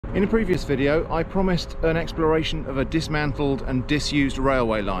In a previous video, I promised an exploration of a dismantled and disused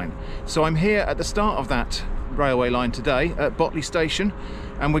railway line. So I'm here at the start of that railway line today at Botley station,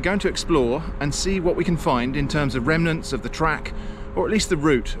 and we're going to explore and see what we can find in terms of remnants of the track, or at least the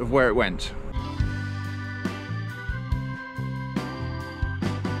route of where it went.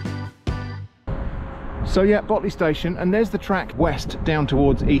 So yeah, Botley station, and there's the track west down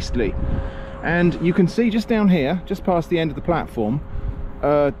towards Eastleigh. And you can see just down here, just past the end of the platform,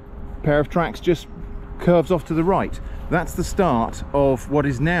 a pair of tracks just curves off to the right. That's the start of what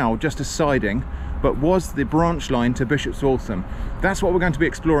is now just a siding, but was the branch line to Bishops Waltham. That's what we're going to be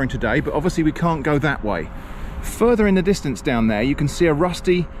exploring today, but obviously we can't go that way. Further in the distance down there, you can see a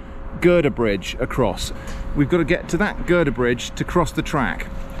rusty girder bridge across. We've got to get to that girder bridge to cross the track.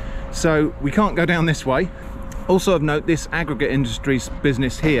 So we can't go down this way. Also of note, this aggregate industries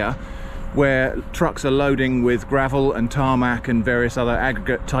business here, where trucks are loading with gravel and tarmac and various other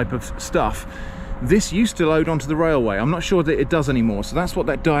aggregate type of stuff, this used to load onto the railway. I'm not sure that it does anymore, so that's what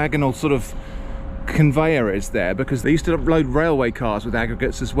that diagonal sort of conveyor is there, because they used to load railway cars with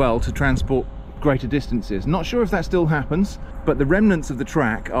aggregates as well to transport greater distances. Not sure if that still happens, but the remnants of the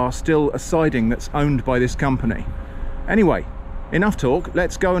track are still a siding that's owned by this company. Anyway, enough talk,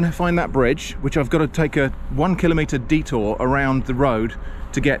 let's go and find that bridge, which I've got to take a 1 kilometre detour around the road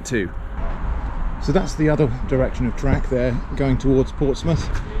to get to. So that's the other direction of track there, going towards Portsmouth,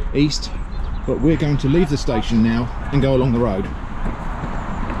 east, but we're going to leave the station now and go along the road.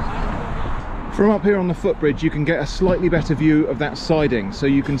 From up here on the footbridge you can get a slightly better view of that siding, so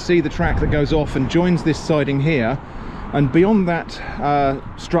you can see the track that goes off and joins this siding here, and beyond that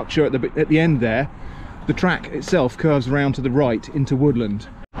structure at the end there, the track itself curves around to the right into woodland.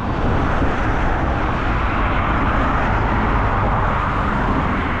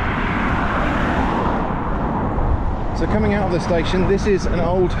 So coming out of the station, this is an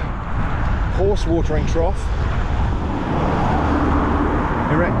old horse watering trough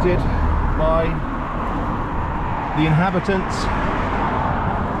erected by the inhabitants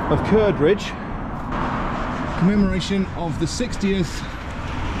of Curdridge, commemoration of the 60th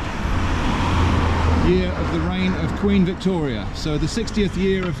year of the reign of Queen Victoria. So the 60th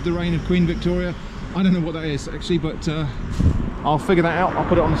year of the reign of Queen Victoria, I don't know what that is actually, but I'll figure that out, I'll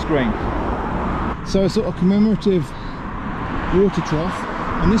put it on the screen. So a sort of commemorative water trough,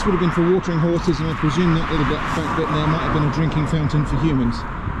 and this would have been for watering horses, and I presume that little back bit there might have been a drinking fountain for humans.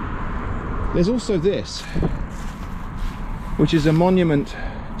 There's also this, which is a monument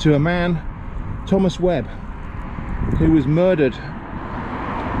to a man, Thomas Webb, who was murdered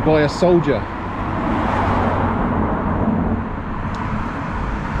by a soldier.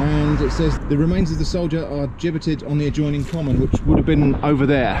 And it says the remains of the soldier are gibbeted on the adjoining common, which would have been over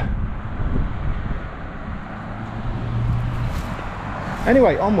there.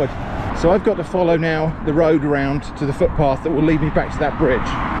 Anyway, onward. So I've got to follow now the road around to the footpath that will lead me back to that bridge.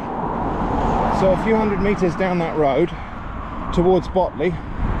 So a few hundred metres down that road towards Botley.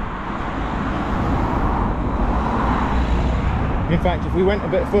 In fact, if we went a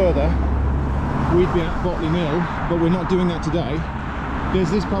bit further, we'd be at Botley Mill, but we're not doing that today.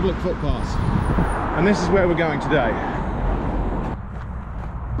 There's this public footpath, and this is where we're going today.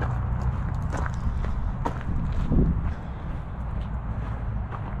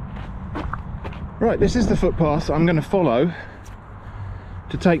 Right, this is the footpath I'm going to follow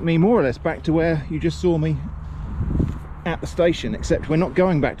to take me more or less back to where you just saw me at the station, except we're not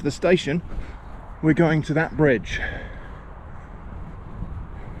going back to the station, we're going to that bridge.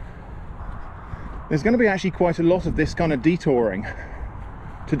 There's going to be actually quite a lot of this kind of detouring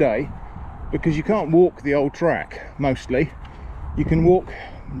today, because you can't walk the old track mostly. You can walk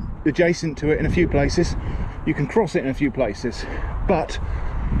adjacent to it in a few places, you can cross it in a few places, but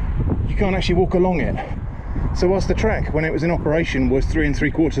you can't actually walk along it. So whilst the track, when it was in operation, was 3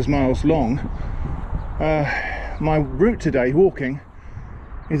 3/4 miles long, my route today walking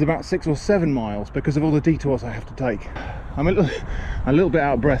is about 6 or 7 miles because of all the detours I have to take. I'm a little bit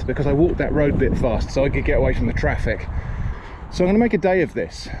out of breath because I walked that road a bit fast so I could get away from the traffic. So I'm going to make a day of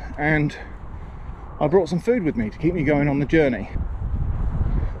this, and I brought some food with me to keep me going on the journey.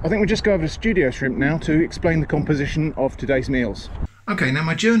 I think we'll just go over to Studio Shrimp now to explain the composition of today's meals. Okay, now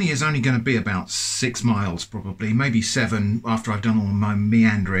my journey is only going to be about 6 miles probably, maybe 7 after I've done all my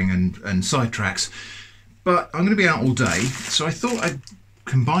meandering and side tracks. But I'm going to be out all day, so I thought I'd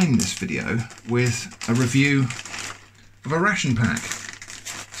combine this video with a review of a ration pack,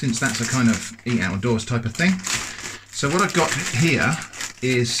 since that's a kind of eat outdoors type of thing. So what I've got here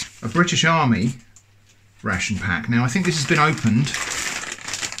is a British Army ration pack. Now I think this has been opened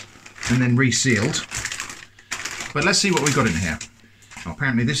and then resealed, but let's see what we've got in here.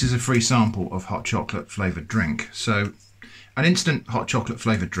 Apparently this is a free sample of hot chocolate flavoured drink. So an instant hot chocolate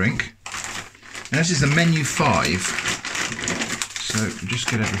flavoured drink. And this is the menu 5. So just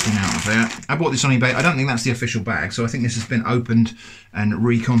get everything out of there. I bought this on eBay. I don't think that's the official bag, so I think this has been opened and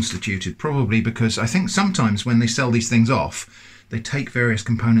reconstituted, probably because I think sometimes when they sell these things off, they take various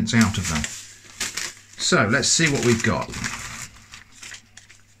components out of them. So let's see what we've got.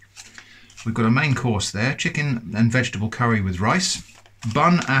 We've got a main course there, chicken and vegetable curry with rice,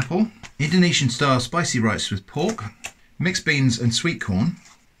 bun apple, Indonesian style spicy rice with pork, mixed beans and sweet corn,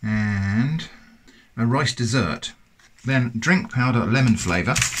 and a rice dessert. Then drink powder lemon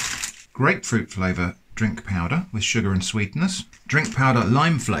flavour, grapefruit flavour drink powder with sugar and sweeteners, drink powder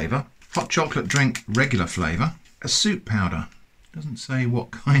lime flavour, hot chocolate drink regular flavour, a soup powder, doesn't say what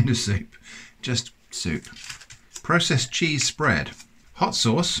kind of soup, just soup, processed cheese spread, hot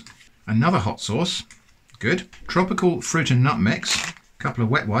sauce, another hot sauce, good, tropical fruit and nut mix, a couple of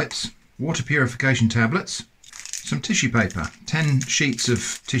wet wipes, water purification tablets, some tissue paper, 10 sheets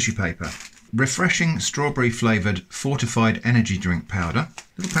of tissue paper, refreshing strawberry flavoured fortified energy drink powder,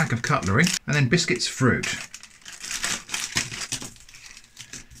 little pack of cutlery, and then biscuits fruit.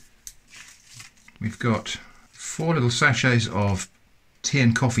 We've got 4 little sachets of tea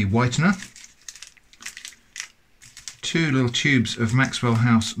and coffee whitener, 2 little tubes of Maxwell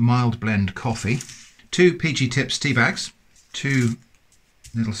House mild blend coffee, 2 Peachy Tips tea bags, 2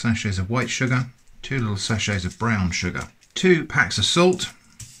 little sachets of white sugar, 2 little sachets of brown sugar, 2 packs of salt,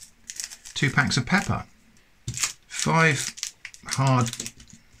 2 packs of pepper, 5 hard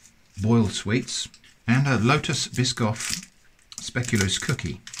boiled sweets, and a Lotus Biscoff speculoos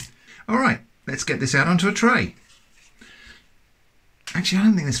cookie. Alright, let's get this out onto a tray. Actually, I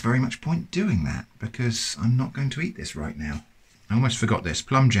don't think there's very much point doing that, because I'm not going to eat this right now. I almost forgot this,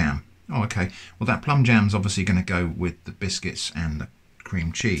 plum jam. Oh, okay. Well, that plum jam's obviously going to go with the biscuits and the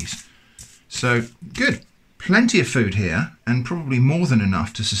cream cheese. So, good. Plenty of food here, and probably more than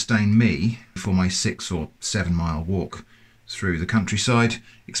enough to sustain me for my 6 or 7 mile walk through the countryside,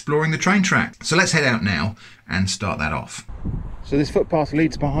 exploring the train track. So let's head out now and start that off. So this footpath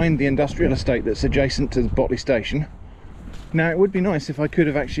leads behind the industrial estate that's adjacent to the Botley station. Now it would be nice if I could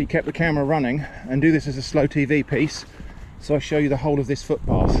have actually kept the camera running and do this as a slow TV piece, so I show you the whole of this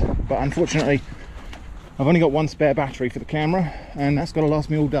footpath, but unfortunately I've only got 1 spare battery for the camera, and that's got to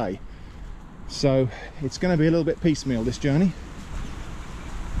last me all day. So it's going to be a little bit piecemeal, this journey.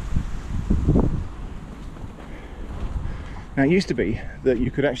 Now it used to be that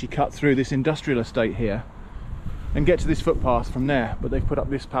you could actually cut through this industrial estate here and get to this footpath from there, but they've put up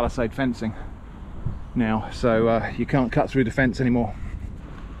this palisade fencing now, so you can't cut through the fence anymore.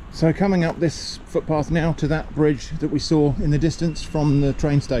 So coming up this footpath now to that bridge that we saw in the distance from the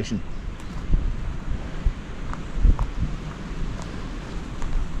train station.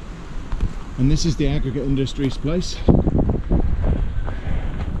 And this is the aggregate industries place.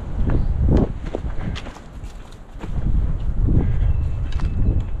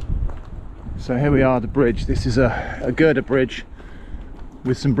 So here we are, the bridge. This is a girder bridge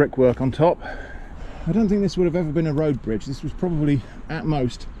with some brickwork on top. I don't think this would have ever been a road bridge. This was probably at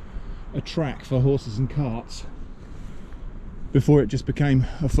most a track for horses and carts before it just became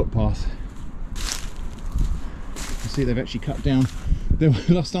a footpath. You see they've actually cut down.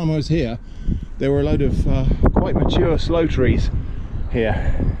 Last time I was here there were a load of quite mature sloe trees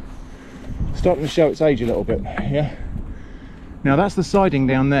here, starting to show its age a little bit. Yeah. Now that's the siding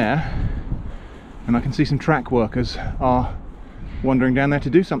down there, and I can see some track workers are wandering down there to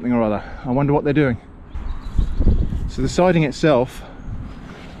do something or other. I wonder what they're doing. So the siding itself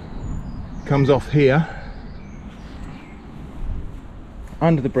comes off here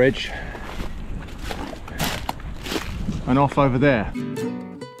under the bridge and off over there.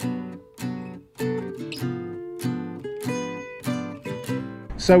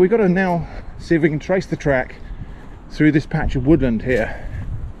 So we've got to now see if we can trace the track through this patch of woodland here.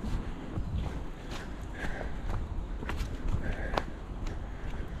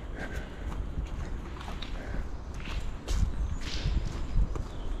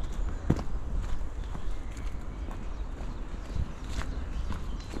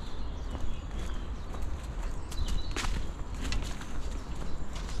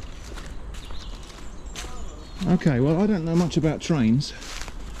 Okay, well I don't know much about trains,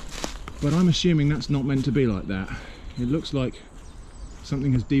 but I'm assuming that's not meant to be like that. It looks like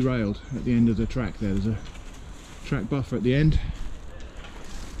something has derailed at the end of the track there. There's a track buffer at the end,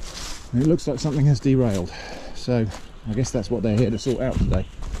 and it looks like something has derailed. So I guess that's what they're here to sort out today.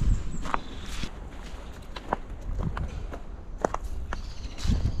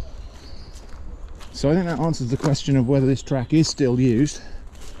 So I think that answers the question of whether this track is still used.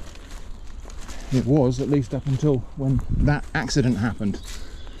 It was, at least up until when that accident happened.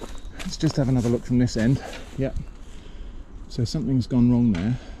 Let's just have another look from this end. Yep. So something's gone wrong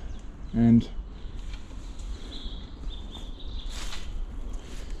there, and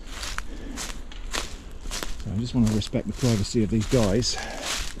so I just want to respect the privacy of these guys.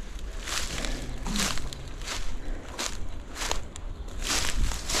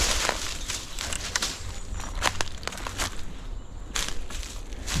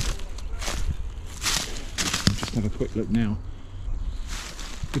 Just have a quick look now.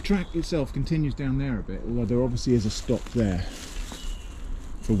 The track itself continues down there a bit, although there obviously is a stop there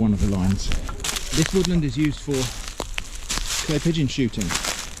for one of the lines. This woodland is used for clay pigeon shooting,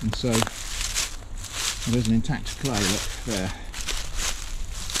 and so there's an intact clay, look there.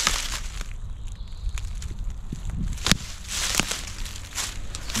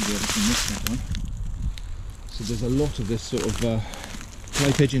 Maybe I can miss that one. So there's a lot of this sort of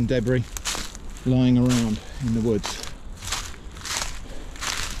clay pigeon debris lying around in the woods.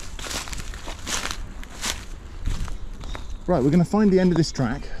 Right, we're going to find the end of this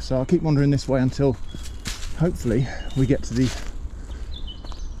track, so I'll keep wandering this way until hopefully we get to the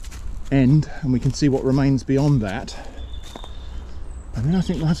end and we can see what remains beyond that, and then I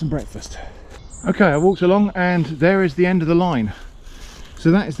think we'll have some breakfast. Okay, I walked along and there is the end of the line. So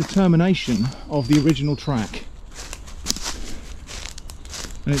that is the termination of the original track,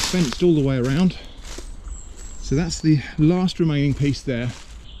 and it's fenced all the way around. So that's the last remaining piece there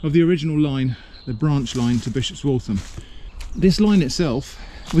of the original line, the branch line to Bishops Waltham. This line itself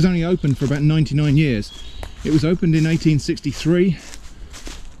was only open for about 99 years. It was opened in 1863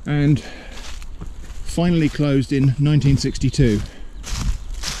 and finally closed in 1962.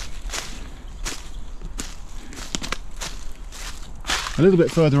 A little bit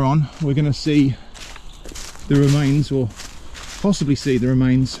further on we're going to see the remains, or possibly see the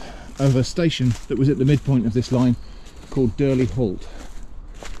remains, of a station that was at the midpoint of this line called Durley Halt.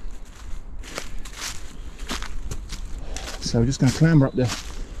 So we're just going to clamber up the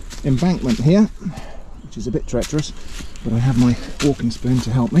embankment here, which is a bit treacherous, but I have my walking spoon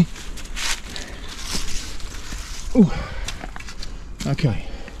to help me. Ooh. Okay.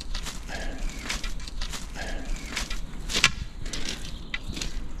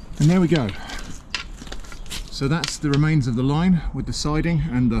 And there we go. So that's the remains of the line with the siding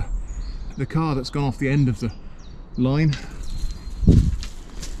and the car that's gone off the end of the line.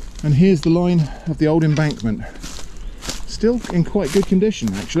 And here's the line of the old embankment. Still in quite good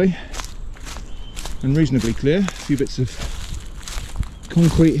condition actually, and reasonably clear. A few bits of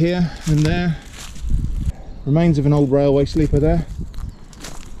concrete here and there. Remains of an old railway sleeper there.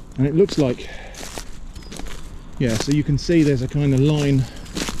 And it looks like, yeah, so you can see there's a kind of line,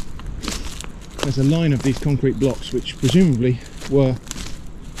 there's a line of these concrete blocks which presumably were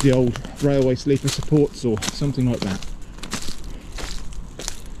the old railway sleeper supports or something like that.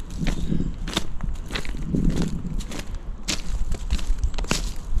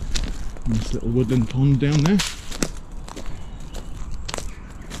 Nice little woodland pond down there.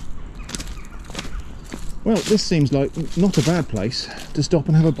 Well, this seems like not a bad place to stop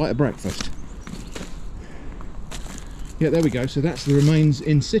and have a bite of breakfast. Yeah, there we go. So that's the remains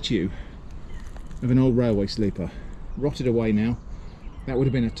in situ of an old railway sleeper. Rotted away now. That would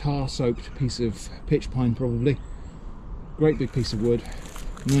have been a tar-soaked piece of pitch pine probably. Great big piece of wood.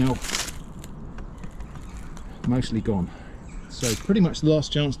 Now, mostly gone. So pretty much the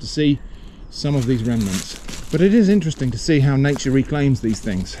last chance to see some of these remnants. But it is interesting to see how nature reclaims these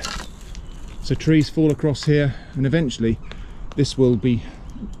things. So trees fall across here, and eventually this will be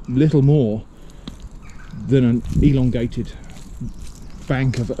little more than an elongated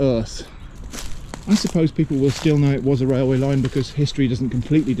bank of earth. I suppose people will still know it was a railway line because history doesn't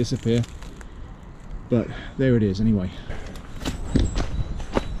completely disappear, but there it is anyway.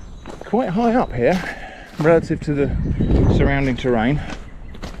 Quite high up here relative to the surrounding terrain.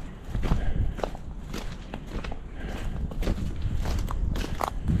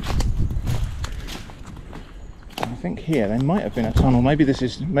 I think here there might have been a tunnel. Maybe this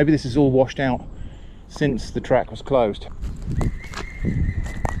is all washed out since the track was closed.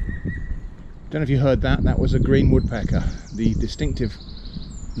 Don't know if you heard that. That was a green woodpecker, the distinctive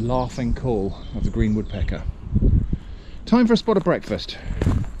laughing call of the green woodpecker. Time for a spot of breakfast.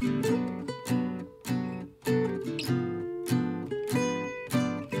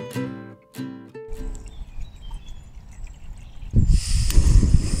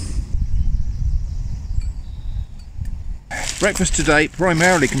 Breakfast today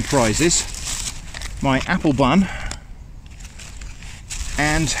primarily comprises my apple bun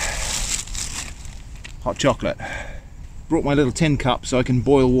and hot chocolate. Brought my little tin cup so I can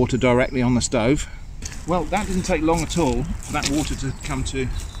boil water directly on the stove. Well, that didn't take long at all for that water to come to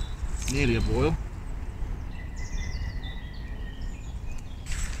nearly a boil.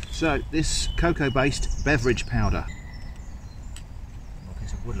 So this cocoa-based beverage powder. A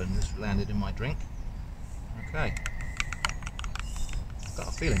piece of woodland has landed in my drink. Okay. I've got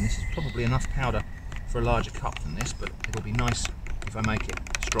a feeling this is probably enough powder for a larger cup than this, but it'll be nice if I make it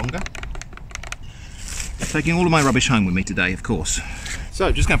stronger. Taking all of my rubbish home with me today, of course.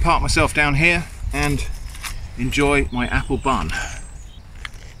 So just going to park myself down here and enjoy my apple bun.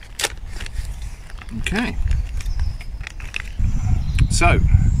 Okay. So,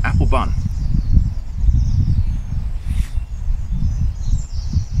 apple bun.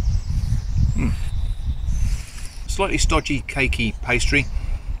 Slightly stodgy, cakey pastry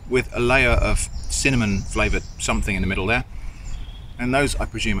with a layer of cinnamon flavoured something in the middle there. And those, I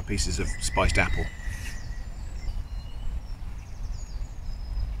presume, are pieces of spiced apple.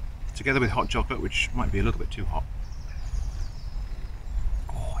 Together with hot chocolate, which might be a little bit too hot.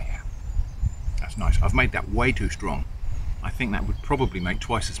 Oh yeah, that's nice. I've made that way too strong. I think that would probably make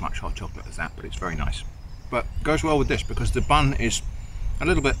twice as much hot chocolate as that, but it's very nice. But goes well with this because the bun is a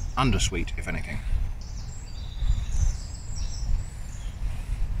little bit undersweet, if anything.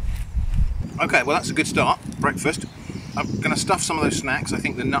 Okay, well that's a good start, breakfast. I'm going to stuff some of those snacks, I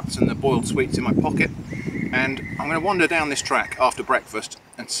think the nuts and the boiled sweets, in my pocket, and I'm going to wander down this track after breakfast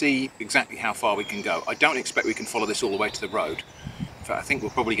and see exactly how far we can go. I don't expect we can follow this all the way to the road. In fact, I think we'll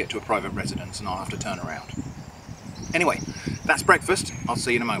probably get to a private residence and I'll have to turn around. Anyway, that's breakfast. I'll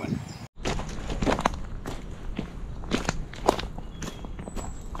see you in a moment.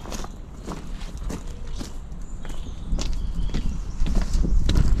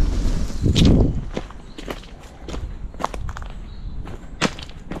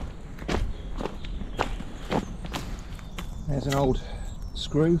 There's an old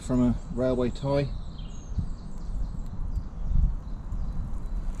screw from a railway tie.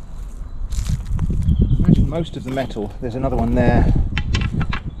 Imagine most of the metal. There's another one there.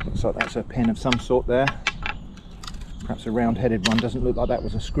 Looks like that's a pin of some sort there. Perhaps a round-headed one. Doesn't look like that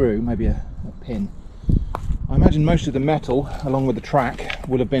was a screw, maybe a pin. I imagine most of the metal, along with the track,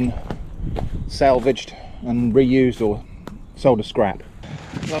 will have been salvaged and reused or sold as scrap.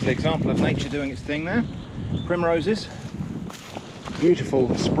 Lovely example of nature doing its thing there. Primroses.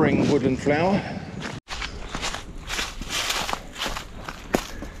 Beautiful spring woodland flower.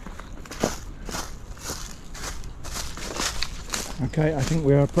 Okay, I think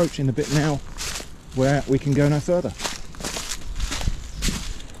we're approaching the bit now where we can go no further.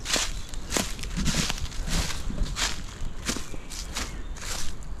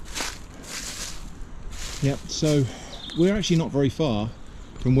 Yep, so we're actually not very far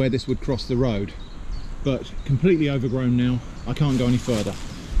from where this would cross the road, but completely overgrown now. I can't go any further.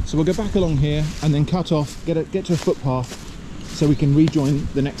 So we'll go back along here and then cut off, get to a footpath so we can rejoin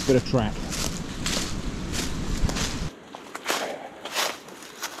the next bit of track.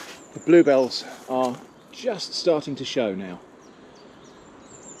 The bluebells are just starting to show now.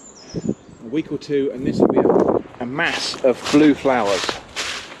 A week or two and this will be a mass of blue flowers.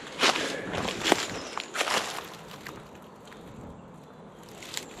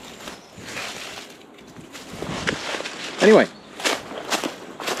 Anyway,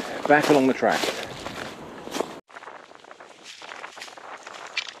 back along the track.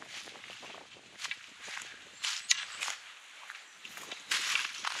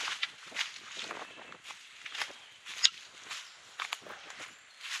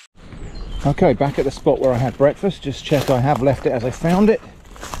 Okay, back at the spot where I had breakfast. Just check I have left it as I found it.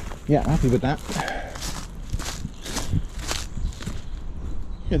 Yeah, happy with that.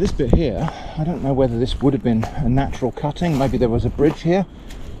 Yeah, this bit here, I don't know whether this would have been a natural cutting. Maybe there was a bridge here.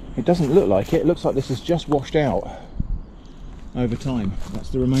 It doesn't look like it. It looks like this has just washed out over time. That's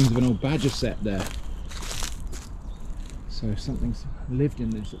the remains of an old badger set there. So something's lived in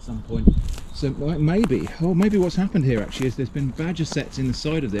this at some point. So maybe what's happened here actually is there's been badger sets in the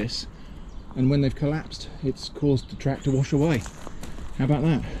side of this, and when they've collapsed, it's caused the track to wash away. How about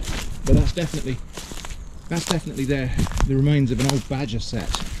that? But that's definitely the remains of an old badger set.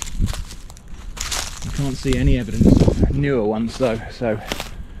 I can't see any evidence of newer ones though, so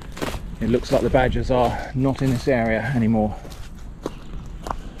it looks like the badgers are not in this area anymore.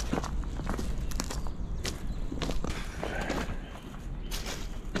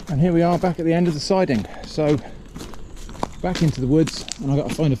 And here we are back at the end of the siding, so back into the woods, and I've got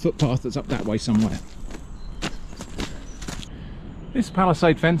to find a footpath that's up that way somewhere. This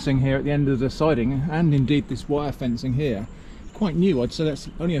palisade fencing here at the end of the siding, and indeed this wire fencing here, quite new. I'd say that's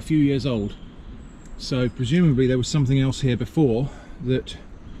only a few years old. So presumably there was something else here before that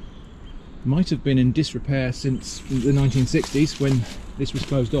might have been in disrepair since the 1960s when this was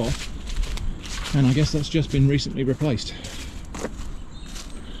closed off, and I guess that's just been recently replaced.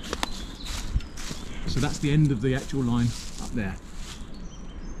 So that's the end of the actual line up there.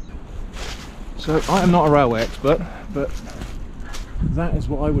 So I am not a railway expert, but that is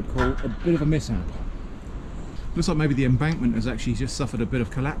what I would call a bit of a mishap. Looks like maybe the embankment has actually just suffered a bit of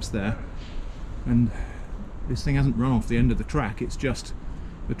collapse there, and this thing hasn't run off the end of the track, it's just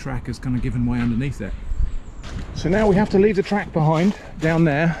the track has kind of given way underneath it. So now we have to leave the track behind down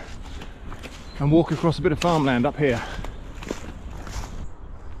there and walk across a bit of farmland up here.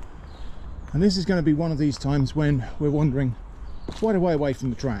 And this is going to be one of these times when we're wandering quite a way away from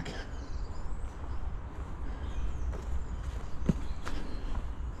the track.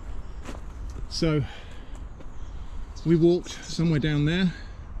 So we walked somewhere down there,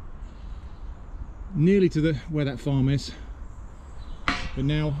 nearly to where that farm is, but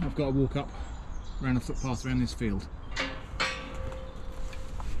now I've got to walk up around a footpath around this field.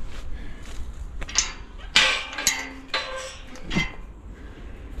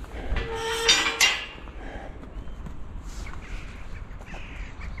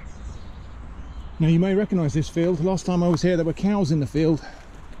 Now you may recognise this field. Last time I was here there were cows in the field,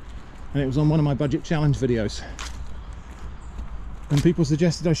 and it was on one of my budget challenge videos, and people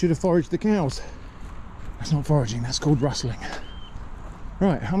suggested I should have foraged the cows. That's not foraging, that's called rustling.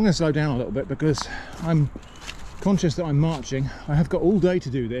 Right, I'm going to slow down a little bit because I'm conscious that I'm marching. I have got all day to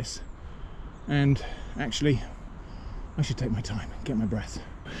do this, and actually I should take my time, get my breath.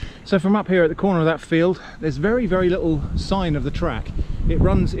 So from up here at the corner of that field, there's very, very little sign of the track. It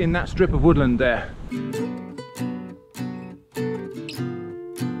runs in that strip of woodland there.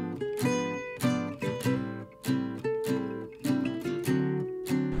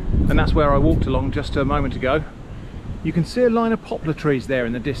 And that's where I walked along just a moment ago. You can see a line of poplar trees there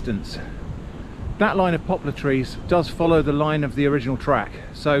in the distance. That line of poplar trees does follow the line of the original track,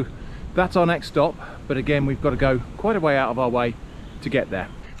 so that's our next stop, but again we've got to go quite a way out of our way to get there.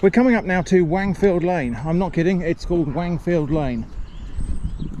 We're coming up now to Wangfield Lane. I'm not kidding, it's called Wangfield Lane,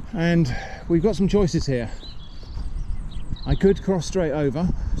 and we've got some choices here. I could cross straight over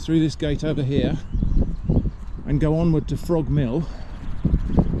through this gate over here and go onward to Frog Mill,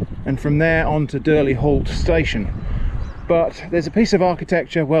 and from there on to Durley Halt station. But there's a piece of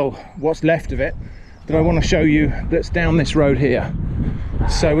architecture, well, what's left of it, that I want to show you that's down this road here.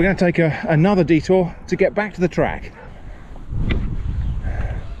 So we're going to take another detour to get back to the track.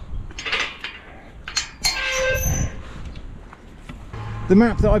 The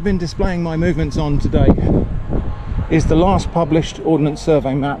map that I've been displaying my movements on today is the last published Ordnance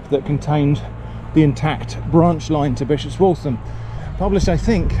Survey map that contained the intact branch line to Bishops Waltham, published I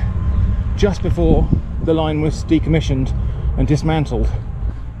think just before the line was decommissioned and dismantled.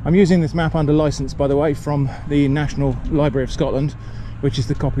 I'm using this map under license, by the way, from the National Library of Scotland, which is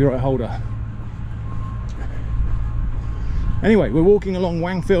the copyright holder. Anyway, we're walking along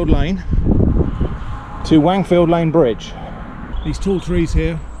Wangfield Lane to Wangfield Lane Bridge. These tall trees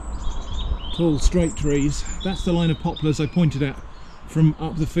here, tall straight trees, that's the line of poplars I pointed at from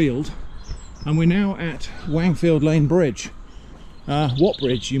up the field, and we're now at Wangfield Lane Bridge. What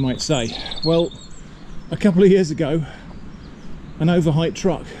bridge, you might say? Well, a couple of years ago an overheight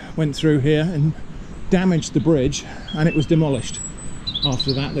truck went through here and damaged the bridge, and it was demolished.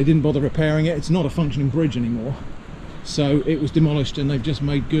 After that they didn't bother repairing it. It's not a functioning bridge anymore, so it was demolished, and they've just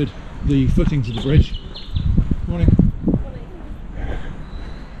made good the footings of the bridge. Morning.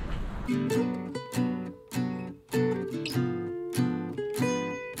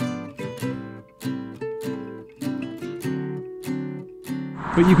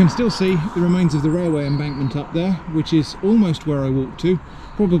 But you can still see the remains of the railway embankment up there, which is almost where I walked to,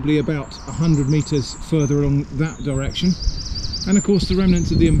 probably about 100 metres further along that direction. And of course the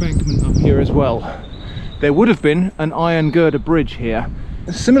remnants of the embankment up here as well. There would have been an iron girder bridge here,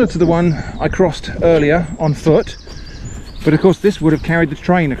 similar to the one I crossed earlier on foot, but of course this would have carried the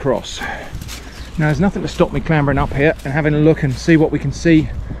train across. Now there's nothing to stop me clambering up here and having a look and see what we can see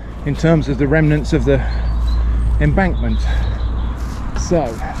in terms of the remnants of the embankment. So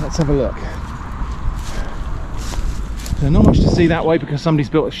let's have a look. So not much to see that way because somebody's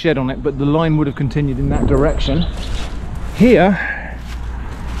built a shed on it, but the line would have continued in that direction. Here,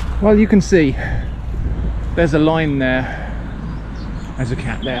 well, you can see there's a line there. There's a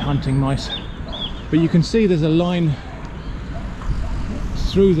cat there hunting mice, but you can see there's a line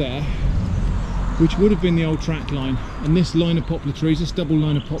through there which would have been the old track line, and this line of poplar trees, this double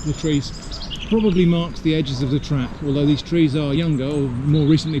line of poplar trees, probably marks the edges of the track, although these trees are younger or more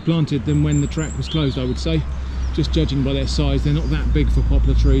recently planted than when the track was closed, I would say. Just judging by their size, they're not that big for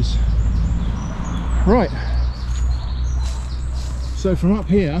poplar trees. Right, so from up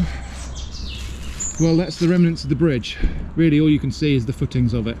here, well, that's the remnants of the bridge. Really all you can see is the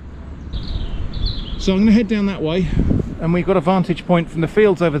footings of it. So I'm going to head down that way, and we've got a vantage point from the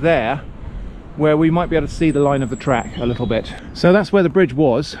fields over there where we might be able to see the line of the track a little bit. So that's where the bridge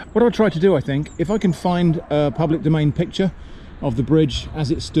was. What I'll try to do, I think, if I can find a public domain picture of the bridge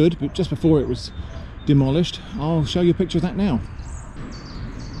as it stood, but just before it was demolished, I'll show you a picture of that now.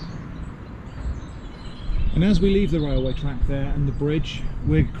 And as we leave the railway track there and the bridge,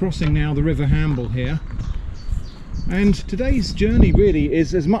 we're crossing now the River Hamble here. And today's journey really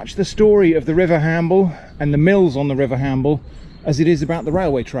is as much the story of the River Hamble and the mills on the River Hamble as it is about the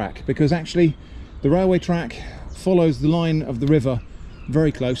railway track, because actually the railway track follows the line of the river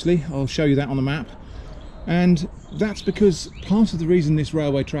very closely. I'll show you that on the map, and that's because part of the reason this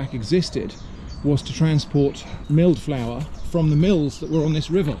railway track existed was to transport milled flour from the mills that were on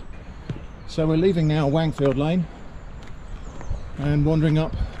this river. So we're leaving now Wangfield Lane and wandering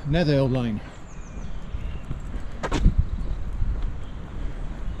up Netherhill Lane.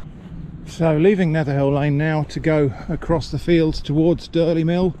 So leaving Netherhill Lane now to go across the fields towards Durley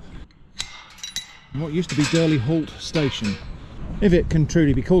Mill and what used to be Durley Halt station. If it can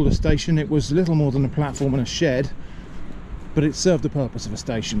truly be called a station, it was little more than a platform and a shed, but it served the purpose of a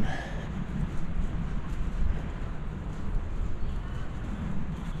station.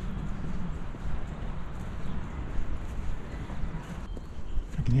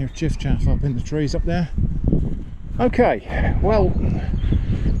 I can hear chiff chaff up in the trees up there. Okay, well,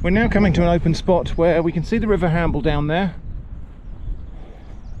 we're now coming to an open spot where we can see the River Hamble down there.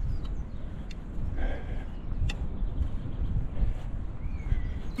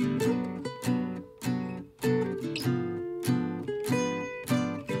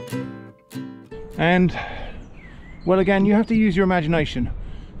 And well, again, you have to use your imagination,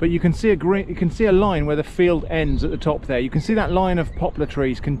 but you can see a line where the field ends at the top there. You can see that line of poplar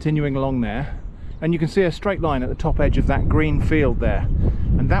trees continuing along there, and you can see a straight line at the top edge of that green field there,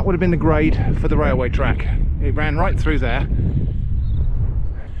 and that would have been the grade for the railway track. It ran right through there.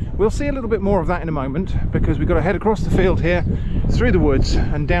 We'll see a little bit more of that in a moment, because we've got to head across the field here, through the woods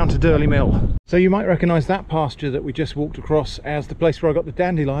and down to Durley Mill. So you might recognise that pasture that we just walked across as the place where I got the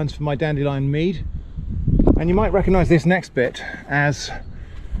dandelions for my dandelion mead, and you might recognise this next bit as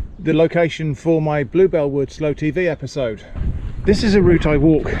the location for my Bluebell Wood Slow TV episode. This is a route I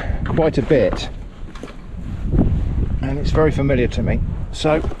walk quite a bit, and it's very familiar to me,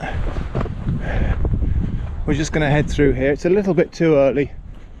 so we're just going to head through here. It's a little bit too early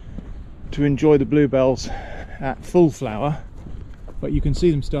to enjoy the bluebells at full flower, but you can see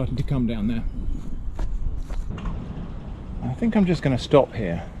them starting to come down there. I think I'm just going to stop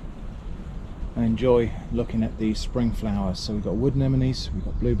here and enjoy looking at these spring flowers. So we've got wood anemones, we've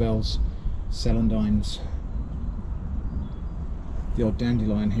got bluebells, celandines, the odd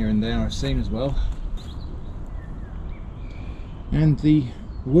dandelion here and there I've seen as well. And the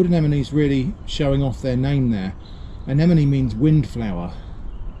wood anemones really showing off their name there. Anemone means windflower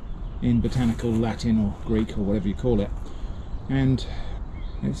in botanical Latin or Greek or whatever you call it, and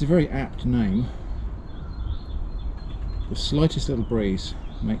it's a very apt name. The slightest little breeze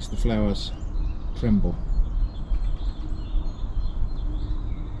makes the flowers tremble.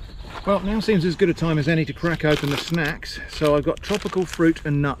 Well, now seems as good a time as any to crack open the snacks, so I've got tropical fruit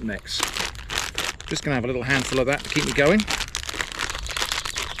and nut mix. Just going to have a little handful of that to keep me going.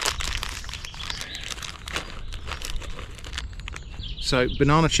 So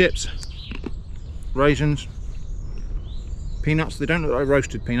banana chips, raisins, peanuts, they don't look like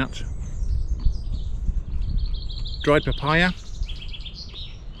roasted peanuts, dried papaya,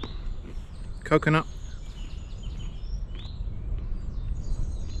 coconut,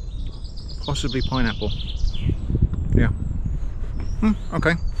 possibly pineapple. Yeah.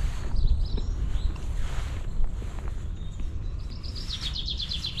 Okay.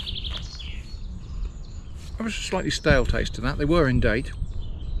 There was a slightly stale taste to that. They were in date.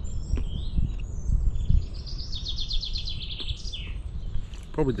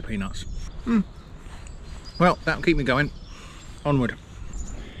 Probably the peanuts. Well, that'll keep me going. Onward.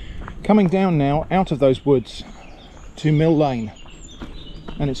 Coming down now out of those woods to Mill Lane.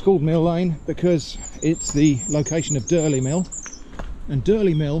 And it's called Mill Lane because it's the location of Durley Mill. And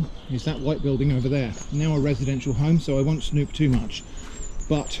Durley Mill is that white building over there. Now a residential home, so I won't snoop too much.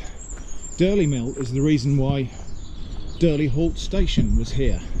 But Durley Mill is the reason why Durley Halt station was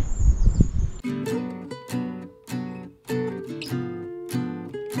here.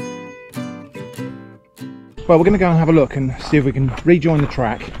 Well, we're going to go and have a look and see if we can rejoin the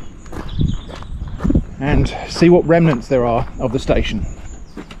track and see what remnants there are of the station.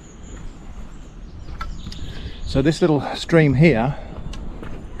 So this little stream here,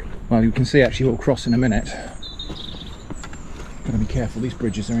 well, you can see actually we'll cross in a minute. Got to be careful, these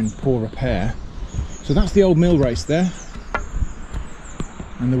bridges are in poor repair. So that's the old mill race there,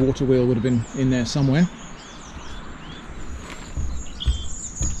 and the water wheel would have been in there somewhere.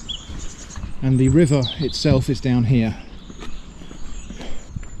 And the river itself is down here.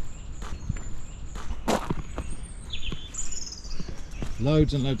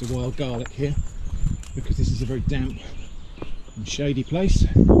 Loads and loads of wild garlic here, because this is a very damp and shady place.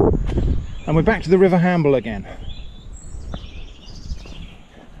 And we're back to the River Hamble again.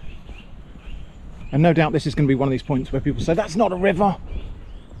 And no doubt this is going to be one of these points where people say, that's not a river.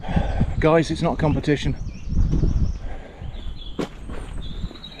 Guys, it's not a competition.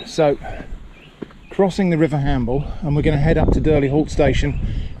 So, crossing the River Hamble, and we're going to head up to Durley Halt station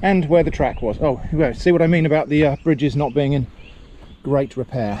and where the track was. Oh, well, see what I mean about the bridges not being in great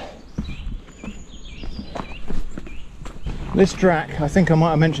repair. This track, I think I might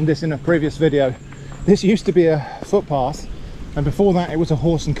have mentioned this in a previous video, this used to be a footpath, and before that it was a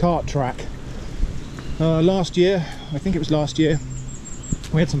horse and cart track. Last year, I think it was last year,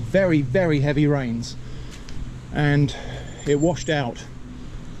 we had some very, very heavy rains and it washed out,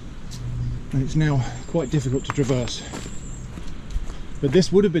 and it's now quite difficult to traverse. But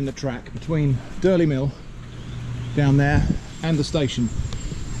this would have been the track between Durley Mill down there and the station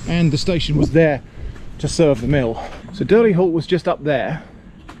was there to serve the mill. So Durley Halt was just up there,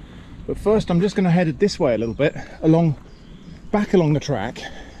 but first I'm just going to head this way a little bit, back along the track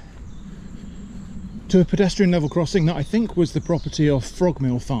to a pedestrian level crossing that I think was the property of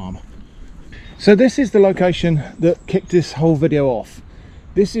Frogmill Farm. So this is the location that kicked this whole video off.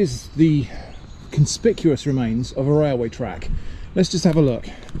 This is the conspicuous remains of a railway track. Let's just have a look.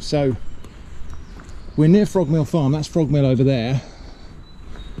 So we're near Frogmill Farm, that's Frogmill over there,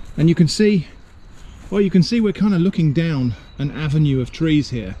 and you can see, well, you can see we're kind of looking down an avenue of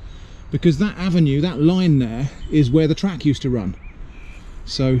trees here, because that avenue, that line there, is where the track used to run.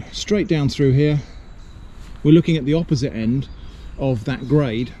 So straight down through here, we're looking at the opposite end of that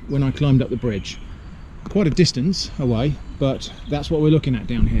grade when I climbed up the bridge. Quite a distance away, but that's what we're looking at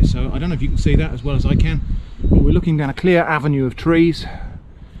down here. So I don't know if you can see that as well as I can, but we're looking down a clear avenue of trees,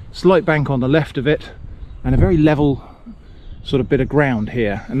 slight bank on the left of it, and a very level sort of bit of ground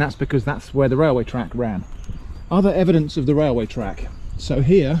here, and that's because that's where the railway track ran. Other evidence of the railway track. So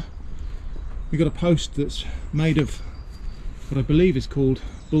here we've got a post that's made of what I believe is called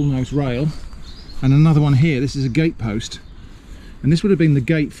bullnose rail, and another one here. This is a gate post, and this would have been the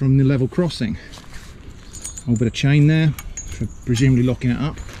gate from the level crossing. A whole bit of chain there for presumably locking it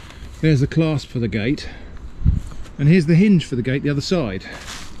up. There's the clasp for the gate, and here's the hinge for the gate the other side.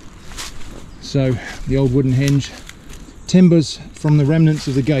 So the old wooden hinge, timbers from the remnants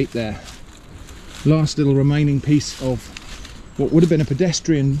of the gate there. Last little remaining piece of what would have been a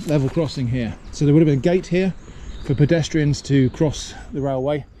pedestrian level crossing here. So there would have been a gate here for pedestrians to cross the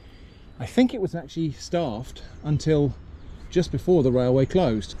railway. I think it was actually staffed until just before the railway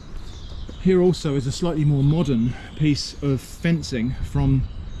closed. Here also is a slightly more modern piece of fencing from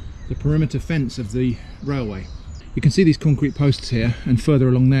the perimeter fence of the railway. You can see these concrete posts here, and further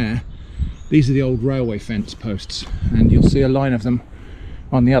along there, these are the old railway fence posts, and you'll see a line of them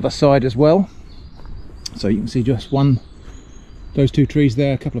on the other side as well. So you can see just those two trees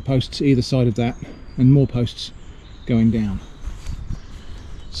there, a couple of posts either side of that, and more posts going down.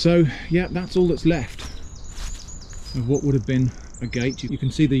 So yeah, that's all that's left of what would have been a gate. You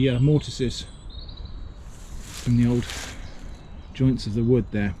can see the mortises from the old joints of the wood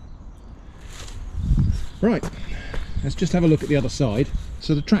there. Right, let's just have a look at the other side.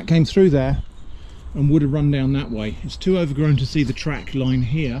 So the track came through there and would have run down that way. It's too overgrown to see the track line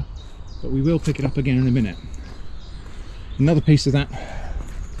here, but we will pick it up again in a minute. Another piece of that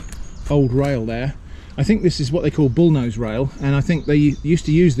old rail there. I think this is what they call bullnose rail, and I think they used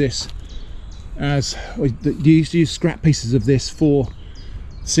to use this as, they used to use scrap pieces of this for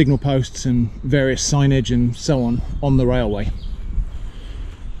signal posts and various signage and so on the railway.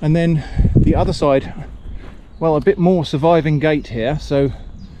 And then the other side, well, a bit more surviving gate here, so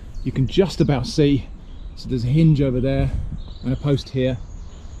you can just about see, so there's a hinge over there and a post here,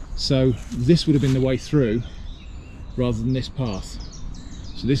 so this would have been the way through rather than this path.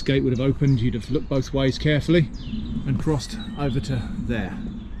 So this gate would have opened, you'd have looked both ways carefully and crossed over to there.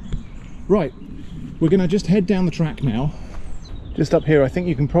 Right, we're going to just head down the track now. Just up here I think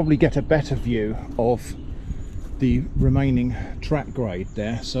you can probably get a better view of the remaining track grade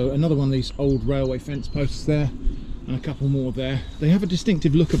there. So another one of these old railway fence posts there, and a couple more there. They have a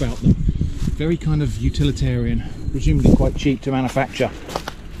distinctive look about them, very kind of utilitarian, presumably quite cheap to manufacture.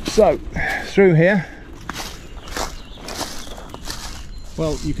 So through here,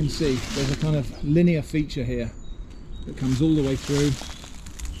 well, you can see there's a kind of linear feature here that comes all the way through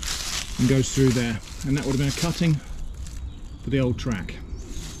and goes through there, and that would have been a cutting for the old track.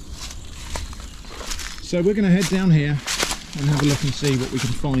 So we're going to head down here and have a look and see what we can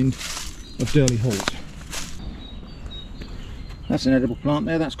find of Durley Halt. That's an edible plant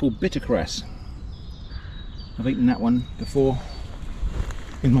there, that's called bittercress. I've eaten that one before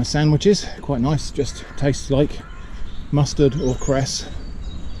in my sandwiches, quite nice, just tastes like mustard or cress.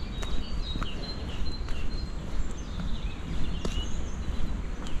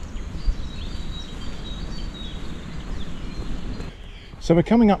 So we're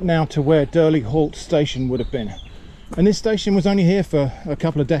coming up now to where Durley Halt station would have been, and this station was only here for a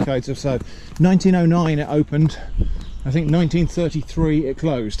couple of decades or so. 1909 it opened, I think 1933 it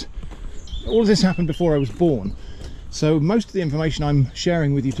closed. All of this happened before I was born, so most of the information I'm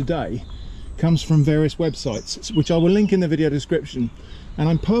sharing with you today comes from various websites, which I will link in the video description, and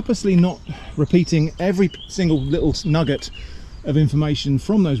I'm purposely not repeating every single little nugget of information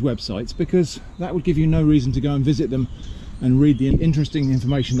from those websites, because that would give you no reason to go and visit them and read the interesting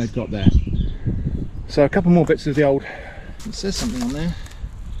information they've got there. So a couple more bits of the old, it says something on there,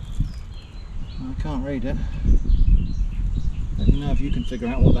 I can't read it. Let me know if you can figure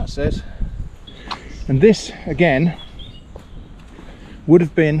out what that says. And this again would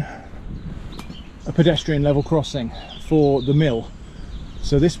have been a pedestrian level crossing for the mill.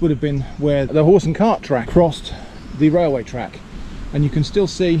 So this would have been where the horse and cart track crossed the railway track, and you can still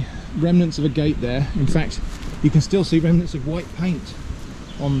see remnants of a gate there. In fact, you can still see remnants of white paint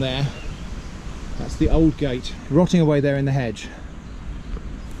on there. That's the old gate, rotting away there in the hedge.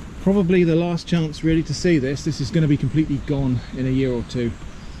 Probably the last chance really to see this. This is going to be completely gone in a year or two.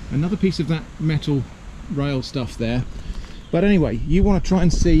 Another piece of that metal rail stuff there. But anyway, you want to try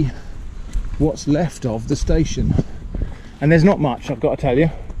and see what's left of the station. And there's not much, I've got to tell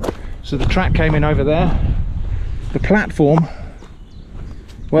you. So the track came in over there. The platform,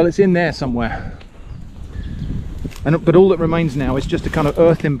 well, it's in there somewhere. But all that remains now is just a kind of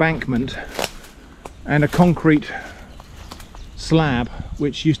earth embankment and a concrete slab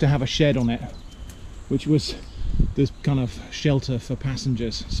which used to have a shed on it, which was this kind of shelter for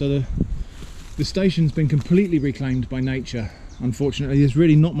passengers. So the station's been completely reclaimed by nature. Unfortunately, there's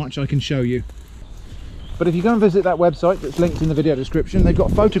really not much I can show you. But if you go and visit that website that's linked in the video description, they've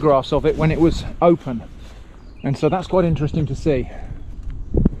got photographs of it when it was open, and so that's quite interesting to see.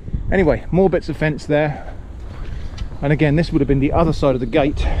 Anyway, more bits of fence there. And again, this would have been the other side of the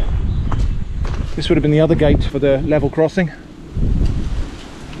gate. This would have been the other gate for the level crossing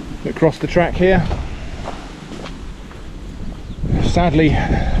that crossed the track here. Sadly,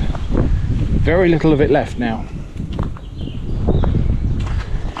 very little of it left now.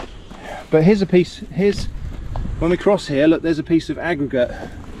 But here's a piece, when we cross here, look, there's a piece of aggregate.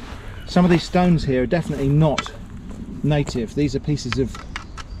 Some of these stones here are definitely not native. These are pieces of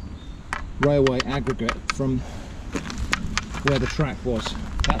railway aggregate from where the track was.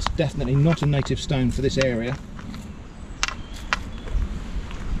 That's definitely not a native stone for this area.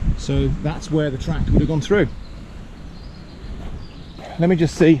 So that's where the track would have gone through. Let me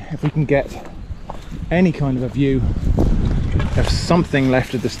just see if we can get any kind of a view of something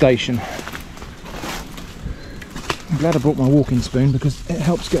left of the station. I'm glad I brought my walking spoon because it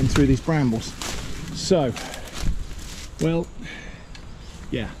helps getting through these brambles. So, well,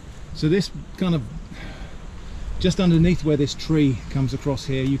 yeah, so this kind of, just underneath where this tree comes across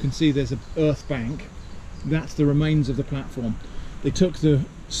here, you can see there's an earth bank. That's the remains of the platform. They took the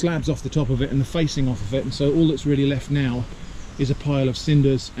slabs off the top of it and the facing off of it, and so all that's really left now is a pile of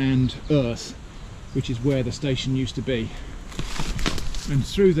cinders and earth, which is where the station used to be. And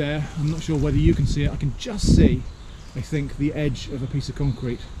through there, I'm not sure whether you can see it, I can just see, I think, the edge of a piece of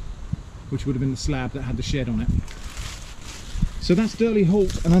concrete, which would have been the slab that had the shed on it. So that's Durley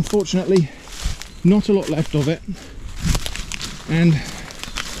Halt, and unfortunately not a lot left of it, and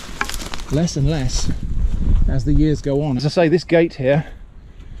less as the years go on. As I say, this gate here,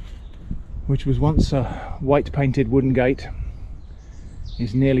 which was once a white painted wooden gate,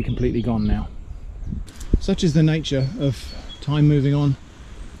 is nearly completely gone now. Such is the nature of time moving on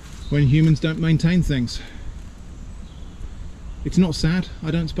when humans don't maintain things. It's not sad, I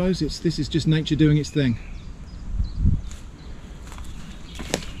don't suppose. This is just nature doing its thing.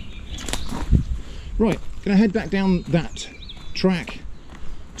 Right, gonna head back down that track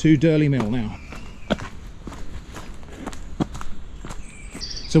to Durley Mill now.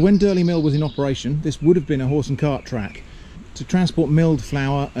 So when Durley Mill was in operation, this would have been a horse and cart track to transport milled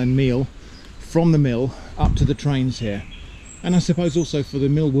flour and meal from the mill up to the trains here, and I suppose also for the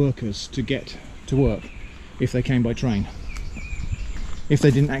mill workers to get to work if they came by train, if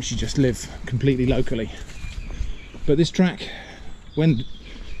they didn't actually just live completely locally. But this track, when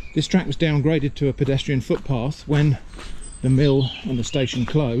this track was downgraded to a pedestrian footpath when the mill and the station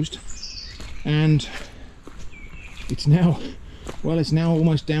closed, and it's now, well, it's now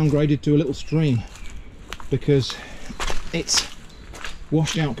almost downgraded to a little stream because it's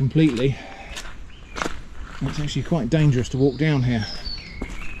washed out completely. It's actually quite dangerous to walk down here.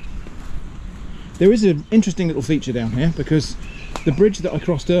 There is an interesting little feature down here because the bridge that I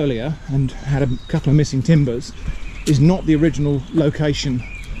crossed earlier and had a couple of missing timbers is not the original location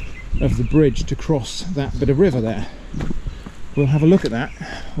of the bridge to cross that bit of river there. We'll have a look at that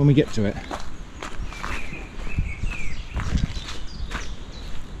when we get to it.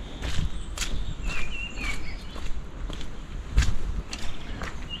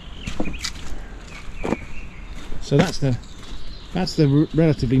 So that's the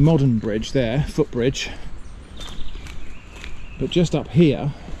relatively modern bridge there, footbridge. But just up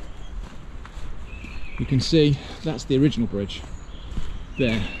here, you can see that's the original bridge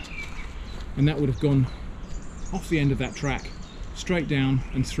there, and that would have gone off the end of that track, straight down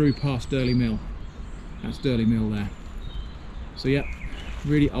and through past Durley Mill. That's Durley Mill there. So yeah,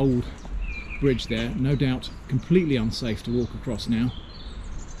 really old bridge there, no doubt completely unsafe to walk across now.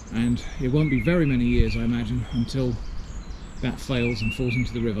 And it won't be very many years, I imagine, until that fails and falls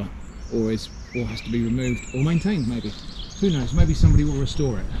into the river, or has to be removed or maintained maybe. Who knows, maybe somebody will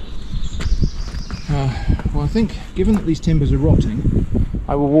restore it. Well, I think, given that these timbers are rotting,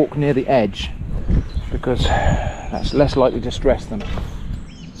 I will walk near the edge because that's less likely to stress them.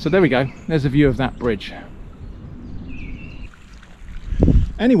 So there we go, there's a view of that bridge.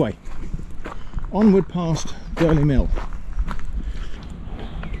 Anyway, onward past Durley Mill.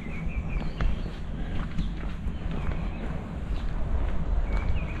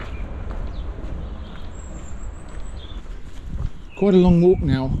 Quite a long walk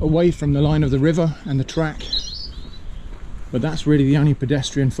now away from the line of the river and the track, but that's really the only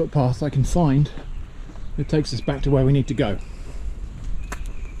pedestrian footpath I can find that takes us back to where we need to go.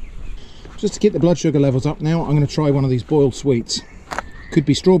 Just to keep the blood sugar levels up now, I'm going to try one of these boiled sweets. Could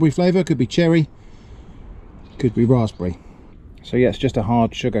be strawberry flavour, could be cherry, could be raspberry. So yeah, it's just a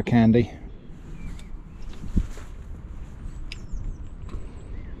hard sugar candy.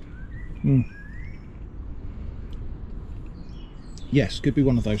 Yes, could be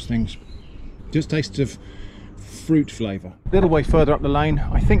one of those things. Just tastes of fruit flavour. A little way further up the lane,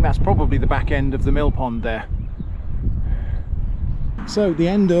 I think that's probably the back end of the mill pond there. So the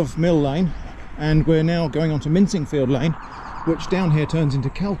end of Mill Lane, and we're now going on to Mincingfield Lane, which down here turns into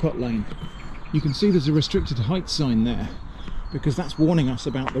Calcott Lane. You can see there's a restricted height sign there, because that's warning us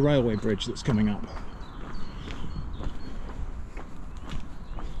about the railway bridge that's coming up.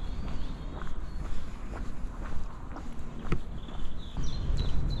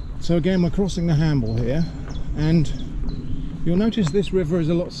 So again, we're crossing the Hamble here, and you'll notice this river is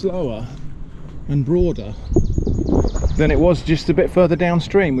a lot slower and broader than it was just a bit further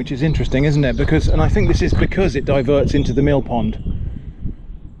downstream, which is interesting, isn't it? Because, and I think this is because it diverts into the mill pond.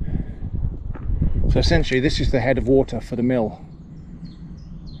 So essentially this is the head of water for the mill.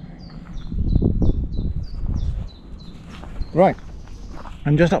 Right,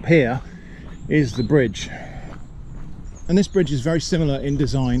 and just up here is the bridge. And this bridge is very similar in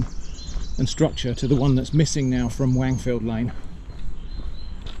design and structure to the one that's missing now from Wangfield Lane.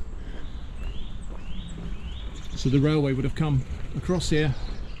 So the railway would have come across here,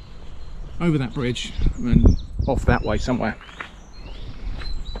 over that bridge, and off that way somewhere.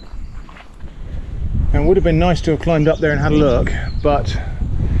 And it would have been nice to have climbed up there and had a look, but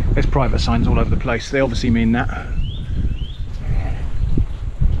there's private signs all over the place. They obviously mean that.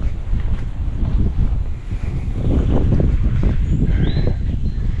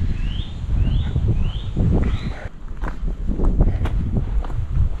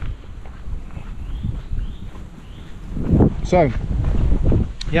 So,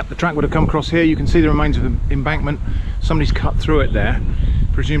 yep, the track would have come across here. You can see the remains of the embankment. Somebody's cut through it there,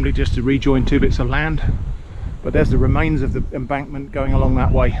 presumably just to rejoin two bits of land. But there's the remains of the embankment going along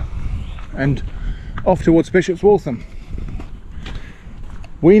that way and off towards Bishops Waltham.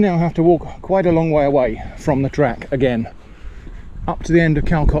 We now have to walk quite a long way away from the track again, up to the end of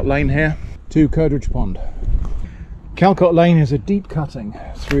Calcott Lane here to Curdridge Pond. Calcott Lane is a deep cutting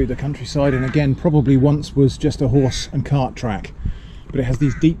through the countryside, and again probably once was just a horse and cart track, but it has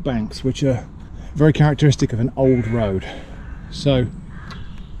these deep banks which are very characteristic of an old road. So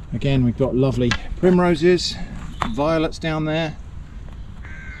Again, we've got lovely primroses, violets down there,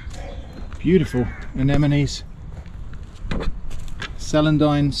 beautiful anemones,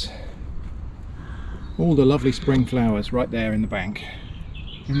 celandines, all the lovely spring flowers right there in the bank.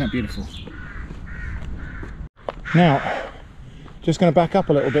 Isn't that beautiful? Now, just going to back up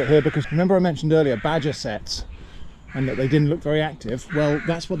a little bit here, because remember I mentioned earlier badger sets and that they didn't look very active. Well,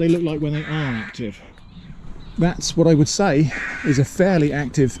 that's what they look like when they are active. That's what I would say is a fairly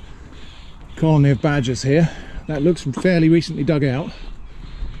active colony of badgers here. That looks fairly recently dug out.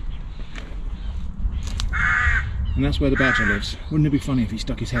 And that's where the badger lives. Wouldn't it be funny if he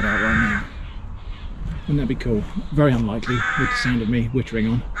stuck his head out right now? Wouldn't that be cool? Very unlikely with the sound of me whittering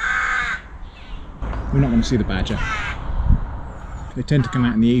on. We're not going to see the badger. They tend to come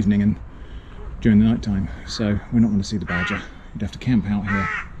out in the evening and during the night time, so we're not going to see the badger. You'd have to camp out here.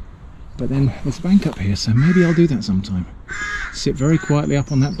 But then there's a bank up here, so maybe I'll do that sometime. Sit very quietly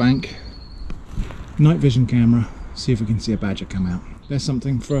up on that bank, night vision camera, see if we can see a badger come out. There's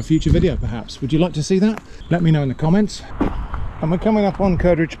something for a future video perhaps. Would you like to see that? Let me know in the comments. And we're coming up on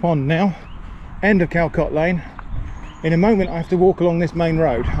Curdridge Pond now, end of Calcott Lane. In a moment I have to walk along this main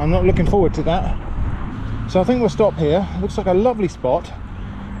road. I'm not looking forward to that. So I think we'll stop here. Looks like a lovely spot.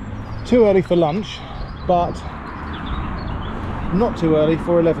 Too early for lunch, but not too early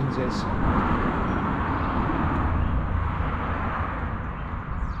for 11s.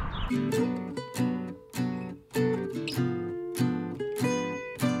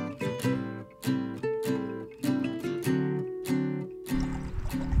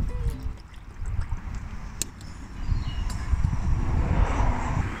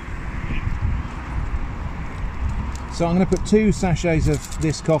 So I'm going to put 2 sachets of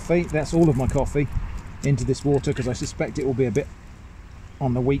this coffee, that's all of my coffee, into this water because I suspect it will be a bit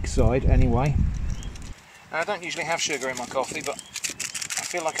on the weak side anyway. And I don't usually have sugar in my coffee, but I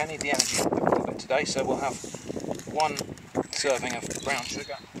feel like I need the energy a little bit today, so we'll have 1 serving of brown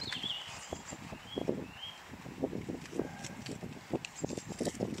sugar.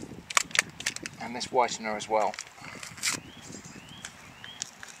 And this whitener as well.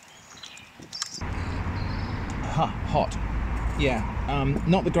 Hot. Yeah,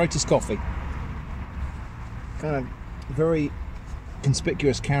 not the greatest coffee. Kind of very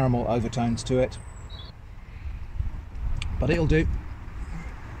conspicuous caramel overtones to it. But it'll do.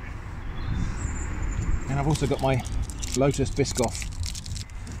 And I've also got my Lotus Biscoff.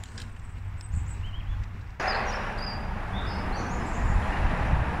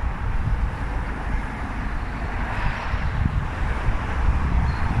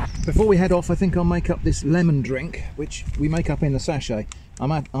 Before we head off, I think I'll make up this lemon drink, which we make up in the sachet.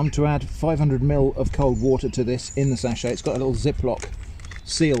 I'm to add 500 ml of cold water to this in the sachet. It's got a little Ziploc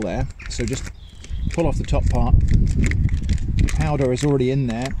seal there, so just pull off the top part. The powder is already in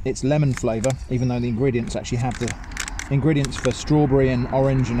there. It's lemon flavour, even though the ingredients actually have the ingredients for strawberry and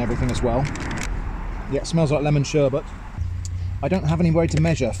orange and everything as well. Yeah, it smells like lemon sherbet. I don't have any way to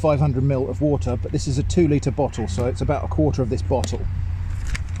measure 500 ml of water, but this is a 2-litre bottle, so it's about a quarter of this bottle.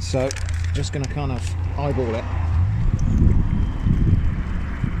 So, just going to kind of eyeball it.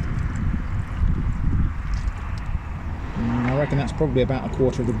 And I reckon that's probably about a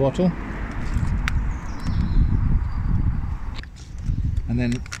quarter of the bottle. And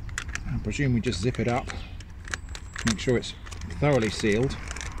then, I presume we just zip it up, make sure it's thoroughly sealed,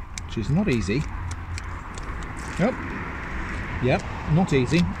 which is not easy. Oh, yep, not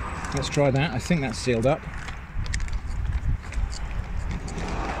easy. Let's try that. I think that's sealed up.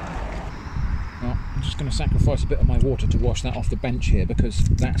 Going to sacrifice a bit of my water to wash that off the bench here because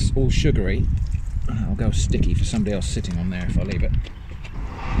that's all sugary and it'll go sticky for somebody else sitting on there if I leave it.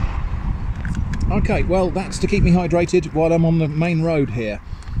 Okay, well that's to keep me hydrated while I'm on the main road here,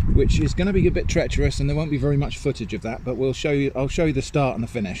 which is going to be a bit treacherous and there won't be very much footage of that, but I'll show you the start and the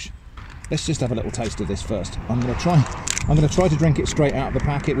finish. Let's just have a little taste of this first. I'm going to try to drink it straight out of the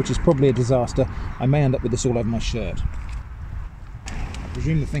packet, which is probably a disaster. I may end up with this all over my shirt. I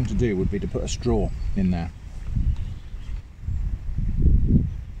presume the thing to do would be to put a straw in there.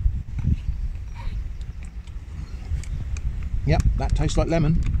 Yep, that tastes like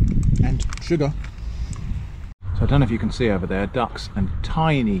lemon and sugar. So I don't know if you can see over there, ducks and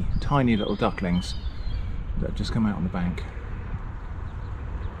tiny, tiny little ducklings that have just come out on the bank.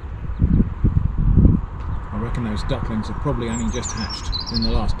 I reckon those ducklings have probably only just hatched in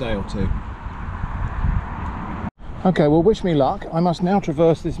the last day or 2. Okay, well wish me luck. I must now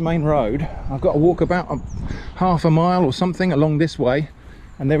traverse this main road. I've got to walk about half a mile or something along this way,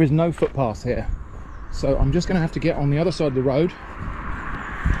 and there is no footpath here. So I'm just going to have to get on the other side of the road.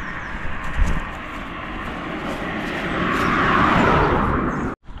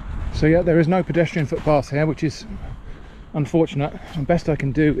 So yeah, there is no pedestrian footpath here, which is unfortunate. The best I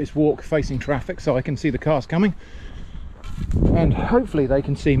can do is walk facing traffic so I can see the cars coming, and hopefully they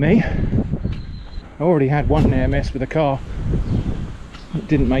can see me. I already had one near miss with a car. It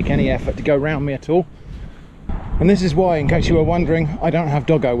didn't make any effort to go round me at all. And this is why, in case you were wondering, I don't have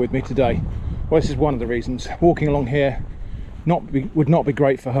Doggo with me today. Well, this is one of the reasons. Walking along here would not be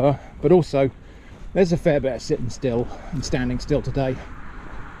great for her, but also there's a fair bit of sitting still and standing still today,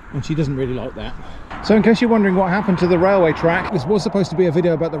 and she doesn't really like that. So in case you're wondering what happened to the railway track, this was supposed to be a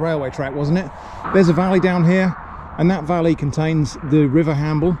video about the railway track, wasn't it? There's a valley down here, and that valley contains the River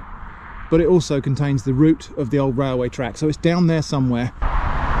Hamble, but it also contains the route of the old railway track, so it's down there somewhere.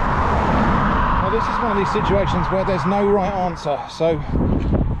 Now this is one of these situations where there's no right answer, so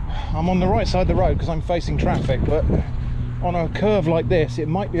I'm on the right side of the road because I'm facing traffic, but on a curve like this it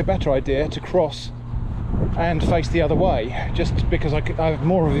might be a better idea to cross and face the other way, just because I have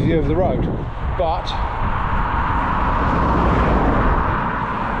more of a view of the road. But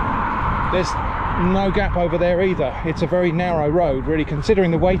there's no gap over there either. It's a very narrow road, really.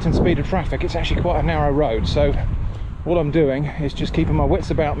 Considering the weight and speed of traffic, it's actually quite a narrow road, so all I'm doing is just keeping my wits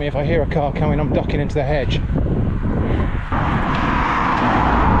about me. If I hear a car coming, I'm ducking into the hedge.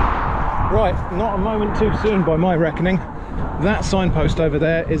 Right, not a moment too soon by my reckoning. That signpost over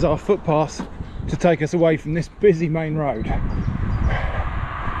there is our footpath to take us away from this busy main road.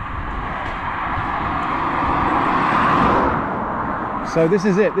 So this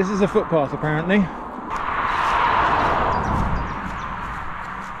is it. This is a footpath apparently.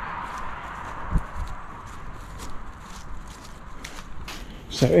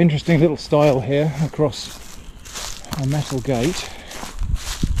 So interesting little stile here across a metal gate.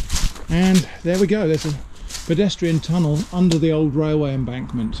 And there we go. There's a pedestrian tunnel under the old railway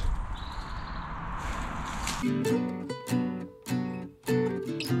embankment.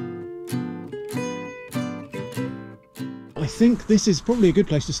 I think this is probably a good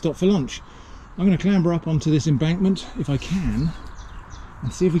place to stop for lunch. I'm going to clamber up onto this embankment if I can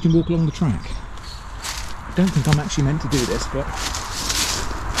and see if we can walk along the track. I don't think I'm actually meant to do this, but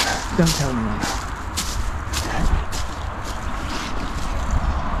don't tell anyone.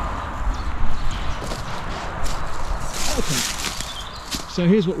 Okay, so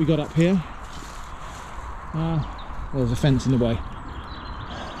here's what we got up here. Well, there's a fence in the way.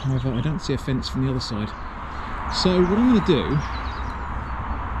 However, I don't see a fence from the other side. So what I'm going to do...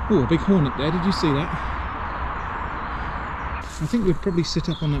 Oh, a big hornet there, did you see that? I think we'd probably sit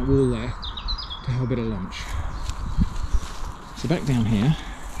up on that wall there to have a bit of lunch. So back down here.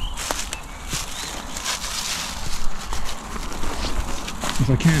 If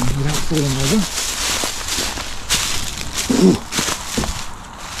I can, without falling over.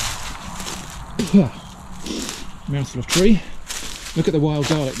 Mouthful of tree. Look at the wild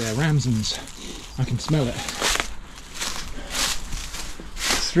garlic there, Ramsons. I can smell it.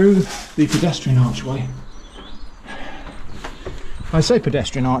 Through the pedestrian archway. I say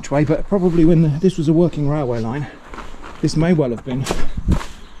pedestrian archway, but probably when this was a working railway line, this may well have been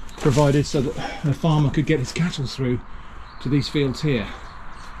provided so that the farmer could get his cattle through to these fields here.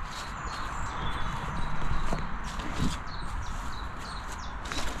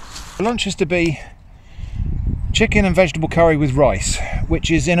 The lunch is to be chicken and vegetable curry with rice, which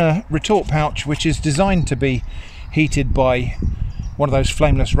is in a retort pouch which is designed to be heated by one of those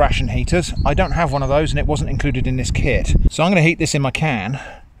flameless ration heaters. I don't have one of those and it wasn't included in this kit. So I'm going to heat this in my can.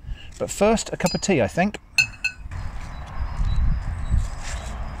 But first, a cup of tea, I think.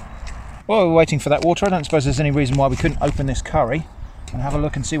 While we're waiting for that water, I don't suppose there's any reason why we couldn't open this curry and have a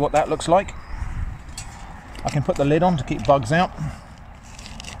look and see what that looks like. I can put the lid on to keep bugs out.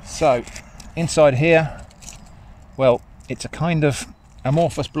 So, inside here, well, it's a kind of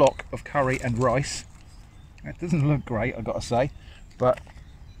amorphous block of curry and rice. It doesn't look great, I've got to say, but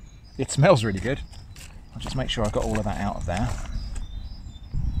it smells really good. I'll just make sure I've got all of that out of there.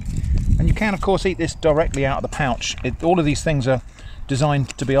 And you can, of course, eat this directly out of the pouch. All of these things are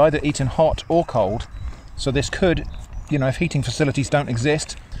designed to be either eaten hot or cold. So this could, you know, if heating facilities don't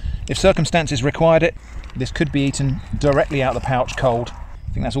exist, if circumstances required it, this could be eaten directly out of the pouch cold.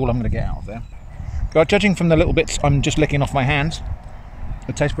 I think that's all I'm going to get out of there. But judging from the little bits I'm just licking off my hands,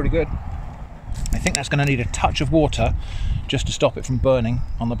 it tastes pretty good. I think that's going to need a touch of water just to stop it from burning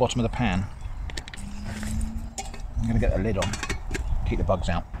on the bottom of the pan. I'm going to get the lid on, keep the bugs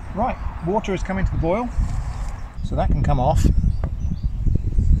out. Right, water is coming to the boil, so that can come off.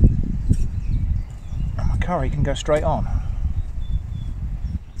 And my curry can go straight on.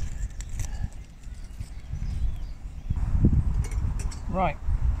 Right,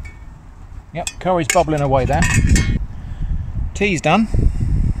 yep, curry's bubbling away there. Tea's done.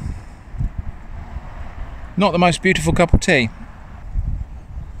 Not the most beautiful cup of tea.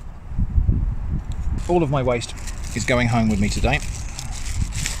 All of my waste is going home with me today.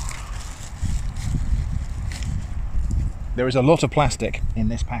 There is a lot of plastic in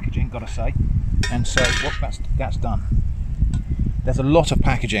this packaging, gotta say, and so that's done. There's a lot of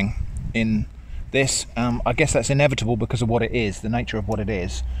packaging in this. I guess that's inevitable because of what it is, the nature of what it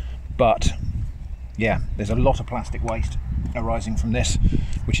is, but yeah, there's a lot of plastic waste arising from this,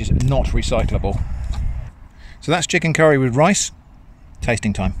 which is not recyclable. So that's chicken curry with rice.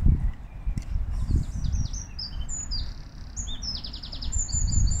 Tasting time.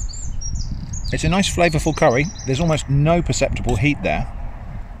 It's a nice flavourful curry. There's almost no perceptible heat there.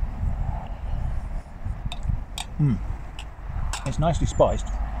 It's nicely spiced.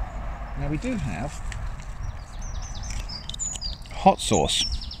 Now we do have hot sauce.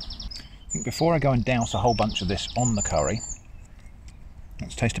 I think before I go and douse a whole bunch of this on the curry,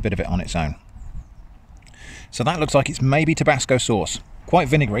 let's taste a bit of it on its own. So that looks like it's maybe Tabasco sauce. Quite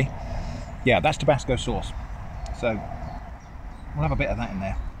vinegary. Yeah, that's Tabasco sauce. So we'll have a bit of that in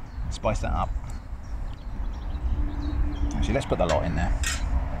there. Spice that up. Actually, let's put the lot in there.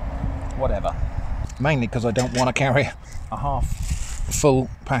 Whatever. Mainly because I don't want to carry a half full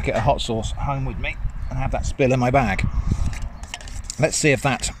packet of hot sauce home with me and have that spill in my bag. Let's see if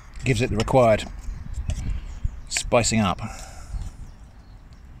that gives it the required spicing up.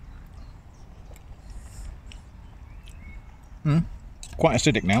 Quite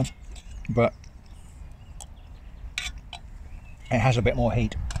acidic now, but it has a bit more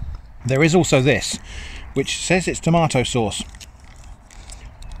heat. There is also this, which says it's tomato sauce,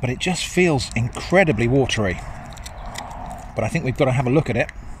 but it just feels incredibly watery. But I think we've got to have a look at it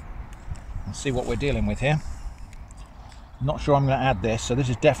and see what we're dealing with here. Not sure I'm going to add this, so this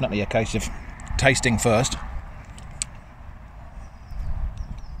is definitely a case of tasting first.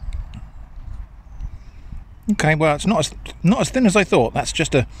 Okay, well, it's not as thin as I thought. That's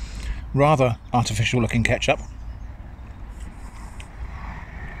just a rather artificial looking ketchup.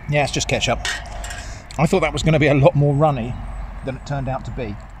 Yeah, it's just ketchup. I thought that was going to be a lot more runny than it turned out to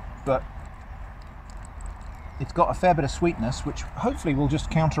be, but it's got a fair bit of sweetness, which hopefully will just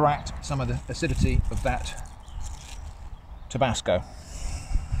counteract some of the acidity of that Tabasco.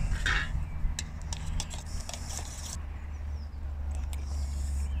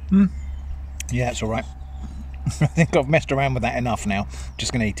 Yeah, it's all right. I think I've messed around with that enough now.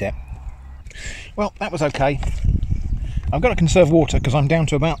 Just going to eat it. Well, that was okay. I've got to conserve water because I'm down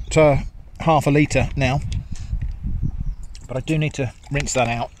to about half a litre now. But I do need to rinse that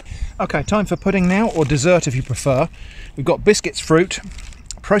out. Okay, time for pudding now, or dessert if you prefer. We've got biscuits, fruit,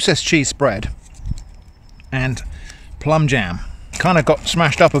 processed cheese spread, and plum jam. Kind of got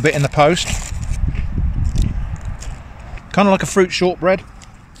smashed up a bit in the post. Kind of like a fruit shortbread.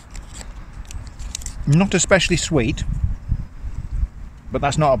 Not especially sweet, but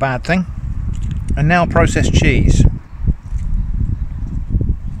that's not a bad thing. And now processed cheese.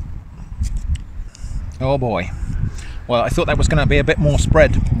 Oh boy. Well, I thought that was going to be a bit more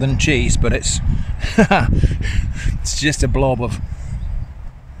spread than cheese, but it's it's just a blob of...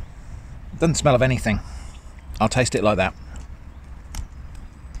 Doesn't smell of anything. I'll taste it like that.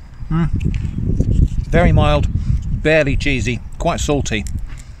 Very mild, barely cheesy, quite salty.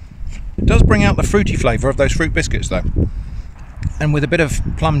 It does bring out the fruity flavour of those fruit biscuits though. And with a bit of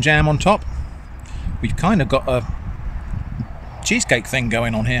plum jam on top, we've kind of got a cheesecake thing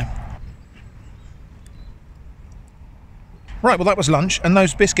going on here. Right, well that was lunch, and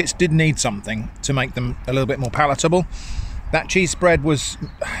those biscuits did need something to make them a little bit more palatable. That cheese spread was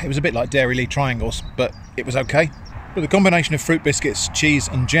a bit like Dairy Lee triangles, but it was okay. But the combination of fruit biscuits, cheese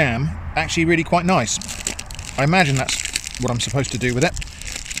and jam, actually really quite nice. I imagine that's what I'm supposed to do with it.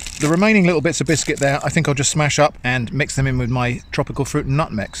 The remaining little bits of biscuit there, I think I'll just smash up and mix them in with my tropical fruit and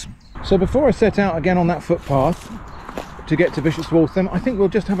nut mix. So before I set out again on that footpath to get to Bishops Waltham, I think we'll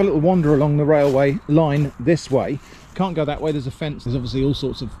just have a little wander along the railway line this way. Can't go that way, there's a fence, there's obviously all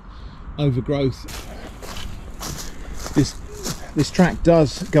sorts of overgrowth. This track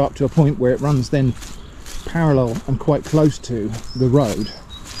does go up to a point where it runs then parallel and quite close to the road,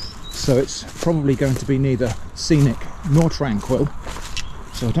 so it's probably going to be neither scenic nor tranquil,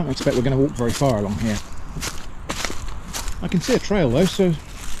 so I don't expect we're going to walk very far along here. I can see a trail though, so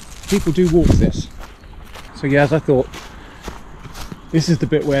people do walk this. So yeah, as I thought, this is the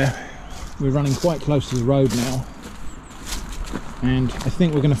bit where we're running quite close to the road now, and I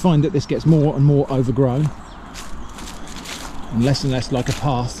think we're going to find that this gets more and more overgrown and less like a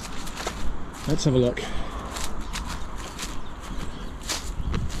path. Let's have a look.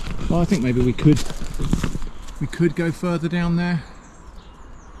 Well, I think maybe we could go further down there.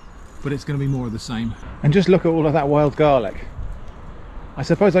 but it's going to be more of the same. And just look at all of that wild garlic. I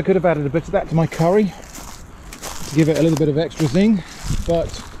suppose I could have added a bit of that to my curry to give it a little bit of extra zing,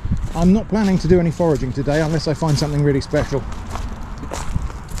 but I'm not planning to do any foraging today unless I find something really special.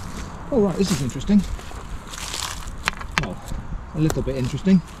 Oh right, this is interesting. Well, a little bit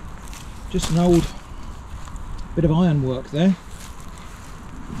interesting. Just an old bit of ironwork there.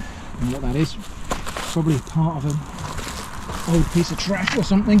 I don't know what that is. Probably part of an old piece of trash or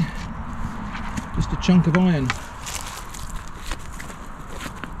something. Just a chunk of iron.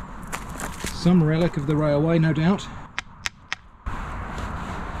 Some relic of the railway, no doubt.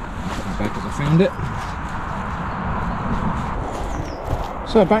 Back as I found it.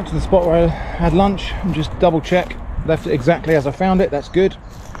 So back to the spot where I had lunch and just double check. Left it exactly as I found it, that's good.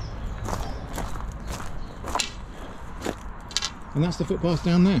 And that's the footpath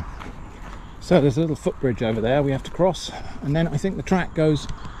down there. So there's a little footbridge over there we have to cross, and then I think the track goes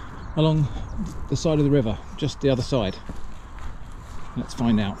along the side of the river, just the other side. Let's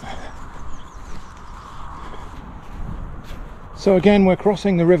find out. So again, we're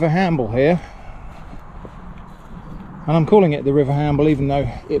crossing the River Hamble here, and I'm calling it the River Hamble even though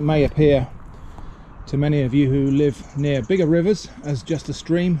it may appear to many of you who live near bigger rivers as just a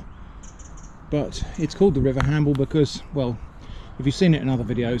stream, but it's called the River Hamble because, well, if you've seen it in other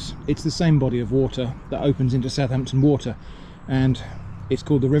videos, it's the same body of water that opens into Southampton Water, and it's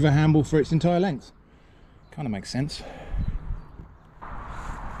called the River Hamble for its entire length. Kind of makes sense.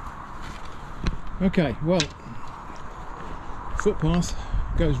 Okay, well, footpath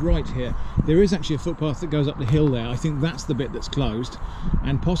goes right here. There is actually a footpath that goes up the hill there. I think that's the bit that's closed,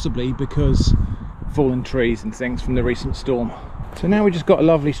 and possibly because fallen trees and things from the recent storm. So now we just got a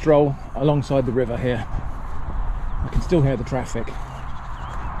lovely stroll alongside the river here. I can still hear the traffic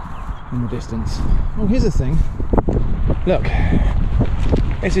in the distance. Oh, here's a thing. Look,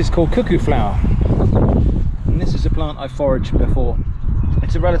 this is called cuckoo flower, and this is a plant I foraged before.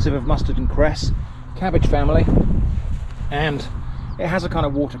 It's a relative of mustard and cress, cabbage family, and it has a kind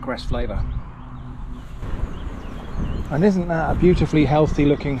of watercress flavour. And isn't that a beautifully healthy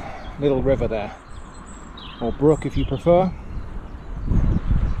looking little river there, or brook if you prefer.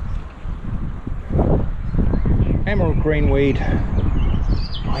 Emerald green weed.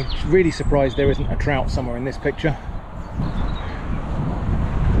 I'm really surprised there isn't a trout somewhere in this picture.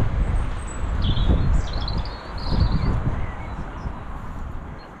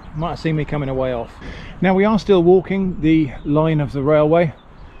 Might have seen me coming a way off. Now we are still walking the line of the railway.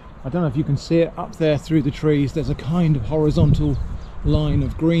 I don't know if you can see it up there through the trees. There's a kind of horizontal line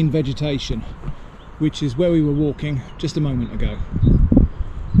of green vegetation, which is where we were walking just a moment ago.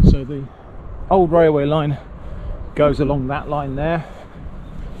 So the old railway line goes along that line there,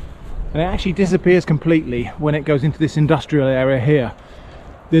 and it actually disappears completely when it goes into this industrial area here.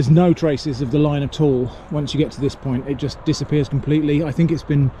 There's no traces of the line at all. Once you get to this point, it just disappears completely. I think it's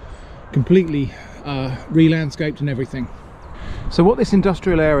been completely re-landscaped and everything. So what this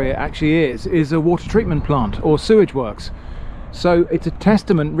industrial area actually is a water treatment plant or sewage works. So it's a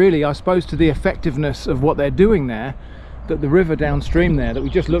testament really, I suppose, to the effectiveness of what they're doing there, that the river downstream there that we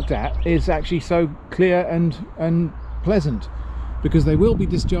just looked at is actually so clear and pleasant, because they will be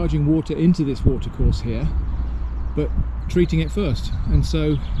discharging water into this watercourse here, but treating it first. And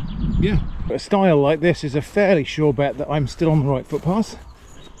so yeah, a style like this is a fairly sure bet that I'm still on the right footpath,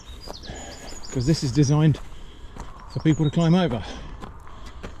 because this is designed for people to climb over.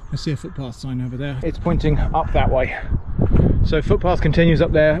 I see a footpath sign over there. It's pointing up that way. So footpath continues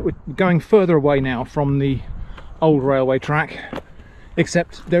up there. We're going further away now from the old railway track,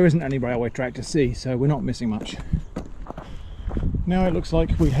 except there isn't any railway track to see, so we're not missing much. Now it looks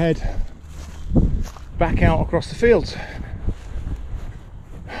like we head back out across the fields.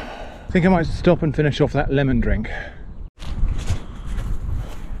 I think I might stop and finish off that lemon drink.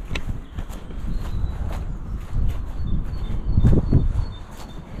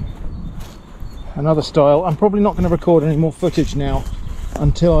 Another style. I'm probably not going to record any more footage now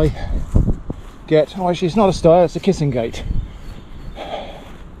until I get... oh, actually it's not a style, it's a kissing gate.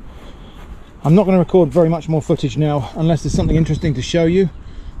 I'm not going to record very much more footage now unless there's something interesting to show you,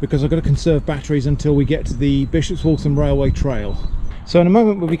 because I've got to conserve batteries until we get to the Bishops Waltham Railway Trail. So in a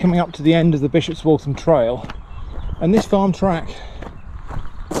moment we'll be coming up to the end of the Bishops Waltham Trail, and this farm track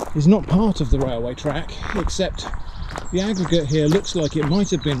is not part of the railway track, except the aggregate here looks like it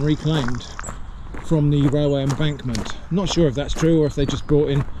might have been reclaimed from the railway embankment. I'm not sure if that's true or if they just brought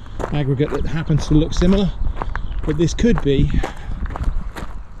in aggregate that happens to look similar, but this could be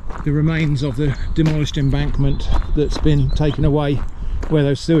the remains of the demolished embankment that's been taken away where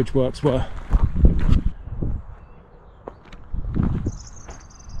those sewage works were.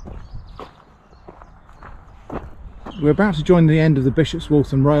 we're about to join the end of the Bishops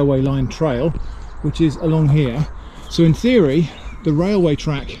Waltham Railway Line trail, which is along here. So in theory, the railway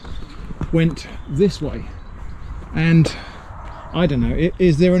track went this way, and I don't know,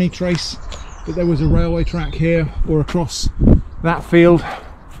 is there any trace that there was a railway track here or across that field?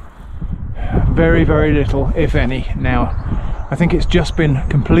 Very, very little, if any. Now, I think it's just been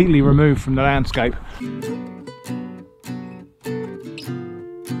completely removed from the landscape.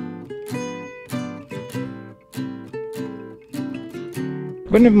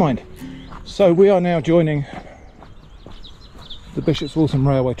 But never mind. So we are now joining the Bishops Waltham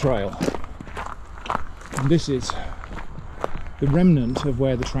Railway Trail. And this is the remnant of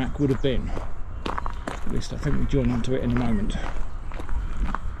where the track would have been. At least I think we join onto it in a moment.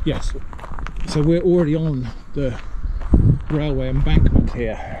 Yes, so we're already on the railway embankment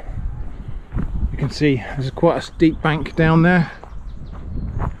here. You can see there's quite a steep bank down there,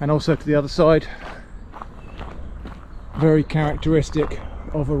 and also to the other side. Very characteristic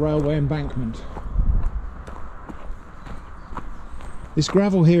of a railway embankment. This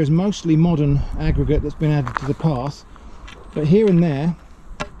gravel here is mostly modern aggregate that's been added to the path, but here and there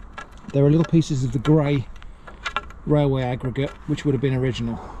are little pieces of the grey railway aggregate which would have been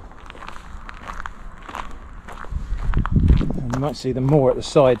original. And you might see them more at the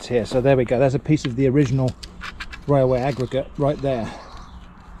sides here. So there we go, there's a piece of the original railway aggregate right there.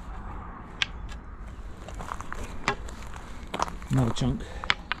 Another chunk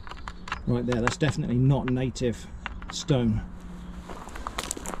right there, that's definitely not native stone.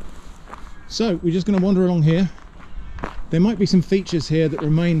 So we're just going to wander along here. There might be some features here that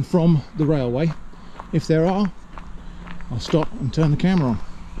remain from the railway. If there are, I'll stop and turn the camera on.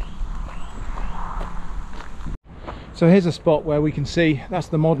 So here's a spot where we can see that's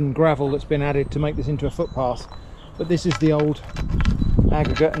the modern gravel that's been added to make this into a footpath, but this is the old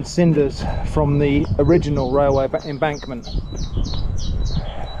aggregate and cinders from the original railway embankment.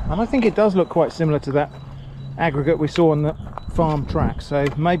 And I think it does look quite similar to that aggregate we saw on the farm track, so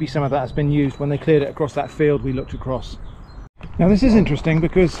maybe some of that has been used when they cleared it across that field we looked across. Now this is interesting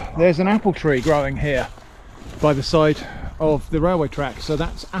because there's an apple tree growing here by the side of the railway track, so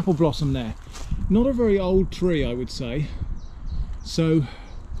that's apple blossom there. Not a very old tree, I would say, so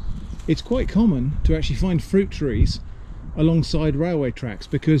it's quite common to actually find fruit trees alongside railway tracks,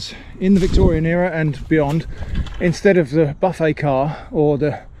 because in the Victorian era and beyond, instead of the buffet car or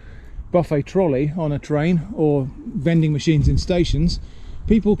the buffet trolley on a train or vending machines in stations,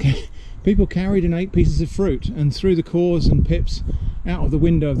 people carried and ate pieces of fruit and threw the cores and pips out of the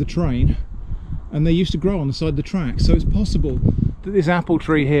window of the train, and they used to grow on the side of the track. So it's possible that this apple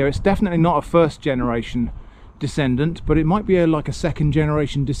tree here, it's definitely not a first generation descendant, but it might be like a second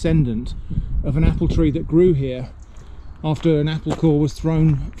generation descendant of an apple tree that grew here after an apple core was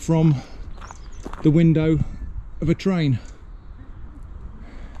thrown from the window of a train.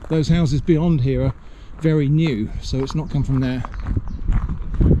 Those houses beyond here are very new, so it's not come from there.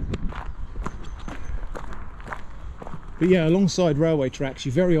 But yeah, alongside railway tracks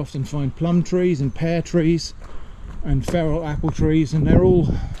you very often find plum trees and pear trees and feral apple trees, and they're all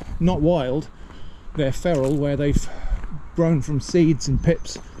not wild, they're feral, where they've grown from seeds and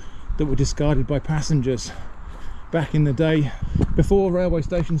pips that were discarded by passengers back in the day, before railway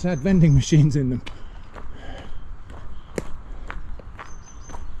stations had vending machines in them.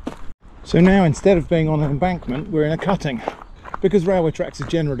 So now, instead of being on an embankment, we're in a cutting, because railway tracks are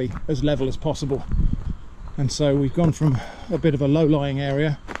generally as level as possible, and so we've gone from a bit of a low-lying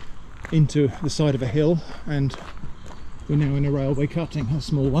area into the side of a hill, and we're now in a railway cutting, a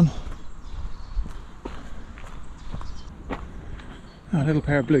small one. Oh, a little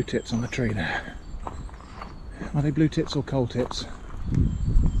pair of blue tits on the tree there. Are they blue tits or coal tits?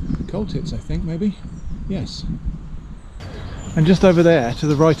 Coal tits, I think, maybe. Yes. And just over there, to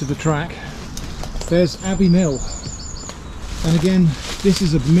the right of the track, there's Abbey Mill. And again, this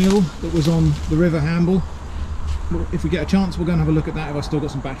is a mill that was on the River Hamble. If we get a chance, we'll go and have a look at that if I've still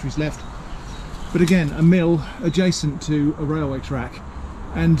got some batteries left. But again, a mill adjacent to a railway track,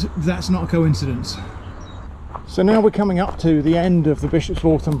 and that's not a coincidence. So now we're coming up to the end of the Bishops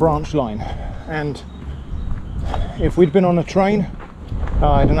Waltham Branch Line, and if we'd been on a train,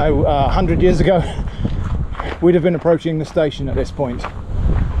 I don't know, 100 years ago, we'd have been approaching the station at this point.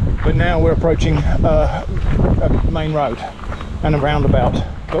 But now we're approaching a main road and a roundabout.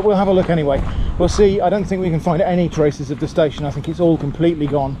 But we'll have a look anyway. We'll see. I don't think we can find any traces of the station. I think it's all completely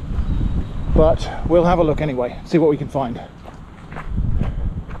gone. But we'll have a look anyway, see what we can find.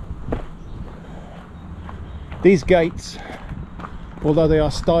 These gates, although they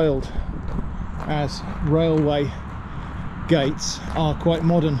are styled as railway gates, are quite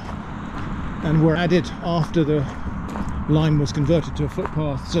modern and were added after the line was converted to a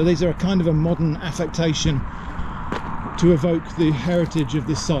footpath. So these are a kind of a modern affectation to evoke the heritage of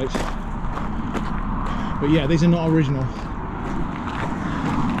this site. But yeah, these are not original.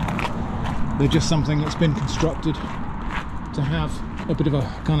 They're just something that's been constructed to have a bit of a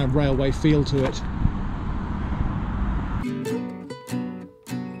kind of railway feel to it.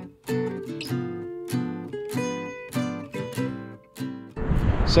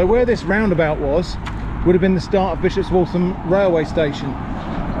 So where this roundabout was would have been the start of Bishops Waltham railway station.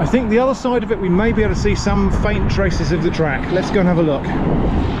 I think the other side of it we may be able to see some faint traces of the track. Let's go and have a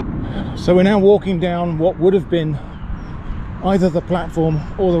look. So we're now walking down what would have been either the platform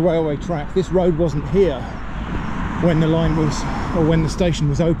or the railway track. This road wasn't here when the line was, or when the station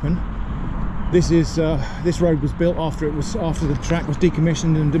was open. This road was built after the track was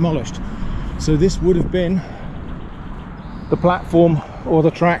decommissioned and demolished. So this would have been the platform or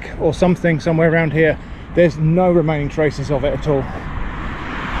the track or something somewhere around here. There's no remaining traces of it at all.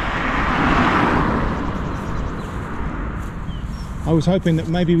 I was hoping that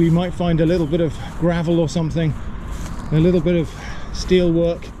maybe we might find a little bit of gravel or something, a little bit of steel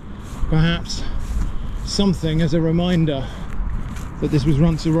work, perhaps something as a reminder that this was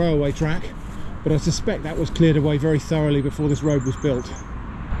once a railway track, but I suspect that was cleared away very thoroughly before this road was built.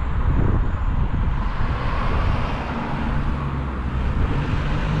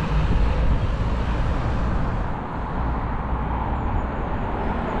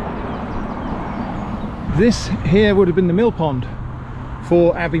 This here would have been the mill pond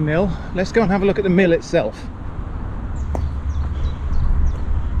for Abbey Mill. Let's go and have a look at the mill itself.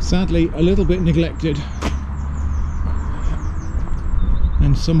 Sadly, a little bit neglected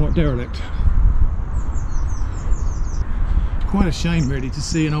and somewhat derelict. Quite a shame really to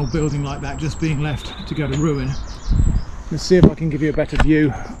see an old building like that just being left to go to ruin. Let's see if I can give you a better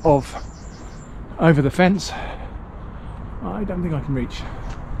view of over the fence. I don't think I can reach.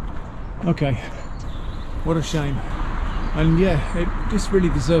 Okay, what a shame. And yeah, this really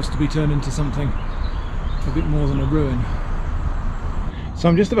deserves to be turned into something a bit more than a ruin. So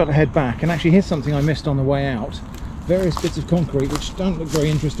I'm just about to head back, and actually here's something I missed on the way out. Various bits of concrete which don't look very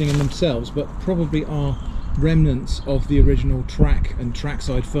interesting in themselves, but probably are remnants of the original track and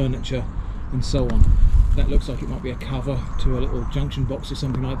trackside furniture and so on. That looks like it might be a cover to a little junction box or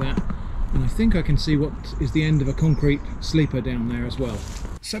something like that. And I think I can see what is the end of a concrete sleeper down there as well.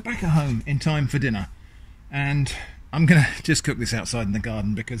 So back at home in time for dinner, and I'm gonna just cook this outside in the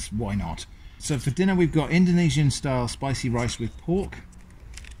garden because why not? So for dinner we've got Indonesian style spicy rice with pork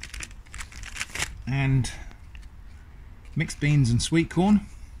and mixed beans and sweet corn.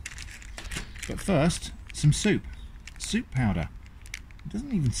 But first, some soup powder. It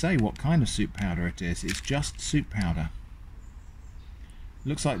doesn't even say what kind of soup powder it is, it's just soup powder. It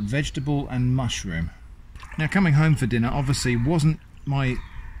looks like vegetable and mushroom. Now coming home for dinner obviously wasn't my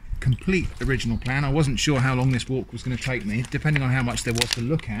complete original plan. I wasn't sure how long this walk was going to take me. Depending on how much there was to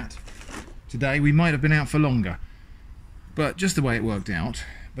look at today, we might have been out for longer, but just the way it worked out.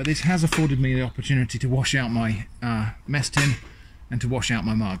 But this has afforded me the opportunity to wash out my mess tin and to wash out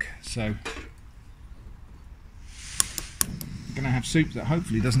my mug. So I'm going to have soup that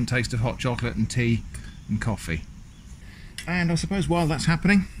hopefully doesn't taste of hot chocolate and tea and coffee. And I suppose while that's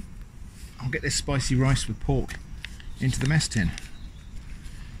happening, I'll get this spicy rice with pork into the mess tin.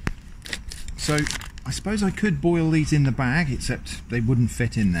 So I suppose I could boil these in the bag, except they wouldn't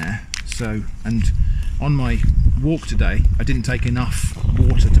fit in there. So, and on my walk today I didn't take enough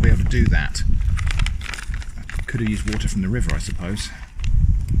water to be able to do that. I could have used water from the river, I suppose.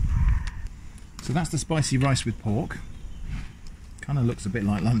 So that's the spicy rice with pork. Kind of looks a bit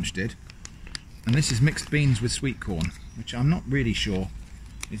like lunch did. And this is mixed beans with sweet corn, which I'm not really sure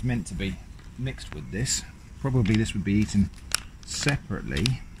is meant to be mixed with this. Probably this would be eaten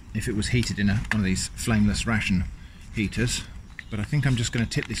separately if it was heated in one of these flameless ration heaters, but I think I'm just going to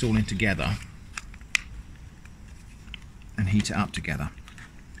tip this all in together and heat it up together.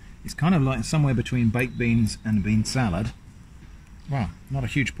 It's kind of like somewhere between baked beans and a bean salad. Well, not a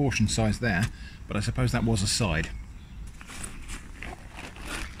huge portion size there, but I suppose that was a side.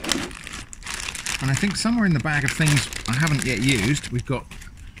 And I think somewhere in the bag of things I haven't yet used, we've got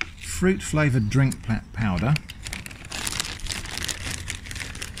fruit flavoured drink powder,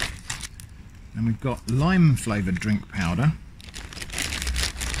 and we've got lime flavoured drink powder,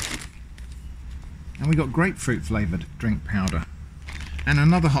 and we've got grapefruit flavoured drink powder, and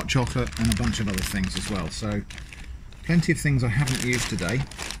another hot chocolate and a bunch of other things as well. So plenty of things I haven't used today,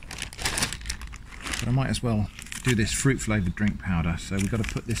 but I might as well do this fruit flavoured drink powder. So we've got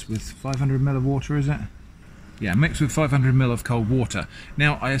to put this with 500 ml of water, is it? Yeah, mixed with 500 ml of cold water.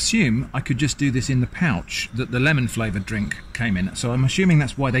 Now, I assume I could just do this in the pouch that the lemon flavoured drink came in. So I'm assuming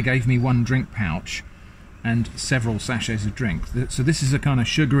that's why they gave me one drink pouch and several sachets of drink. So this is a kind of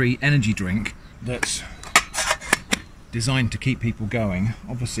sugary energy drink that's designed to keep people going.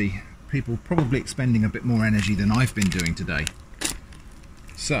 Obviously, people probably expending a bit more energy than I've been doing today.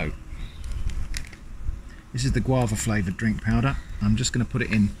 So, this is the guava flavoured drink powder. I'm just going to put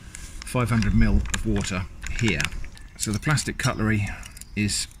it in 500 ml of water here. So the plastic cutlery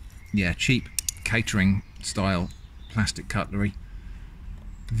is, yeah, cheap catering style plastic cutlery.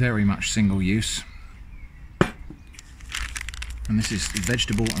 Very much single use. And this is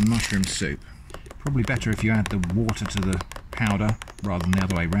vegetable and mushroom soup. Probably better if you add the water to the powder rather than the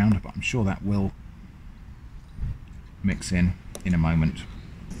other way around, but I'm sure that will mix in a moment.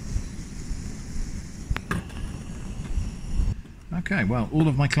 Okay, well, all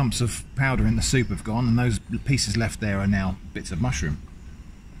of my clumps of powder in the soup have gone, and those pieces left there are now bits of mushroom.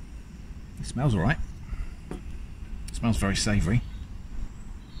 It smells alright. It smells very savoury.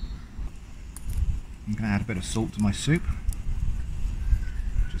 I'm going to add a bit of salt to my soup,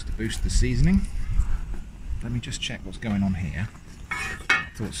 just to boost the seasoning. Let me just check what's going on here. I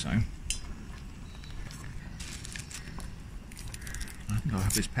thought so. I think I'll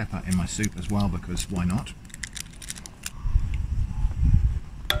have this pepper in my soup as well, because why not?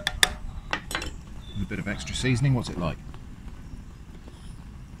 A bit of extra seasoning. What's it like?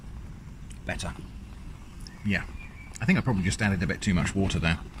 Better. Yeah, I think I probably just added a bit too much water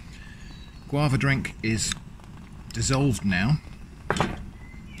there. Guava drink is dissolved now.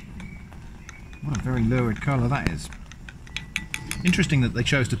 What a very lurid colour that is. Interesting that they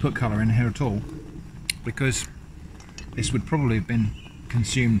chose to put colour in here at all, because this would probably have been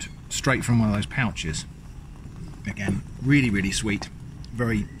consumed straight from one of those pouches. Again, really, really sweet.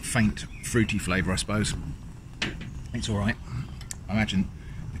 Very faint, fruity flavour, I suppose. It's alright. I imagine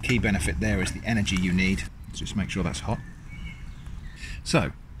the key benefit there is the energy you need. Let's just make sure that's hot.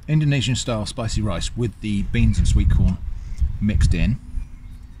 So, Indonesian style spicy rice with the beans and sweet corn mixed in.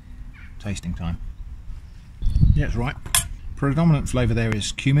 Tasting time. Yeah, it's right. Predominant flavour there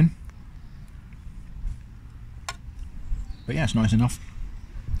is cumin. But yeah, it's nice enough.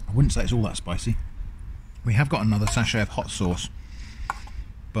 I wouldn't say it's all that spicy. We have got another sachet of hot sauce,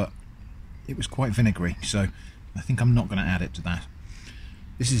 but it was quite vinegary, so I think I'm not going to add it to that.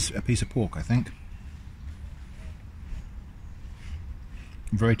 This is a piece of pork, I think.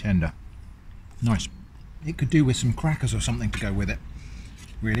 Very tender. Nice. It could do with some crackers or something to go with it.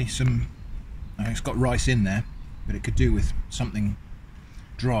 Really, it's got rice in there, but it could do with something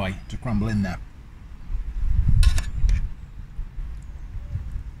dry to crumble in there.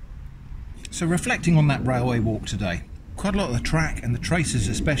 So reflecting on that railway walk today, quite a lot of the track and the traces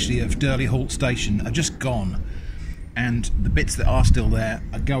especially of Durley Halt station are just gone, and the bits that are still there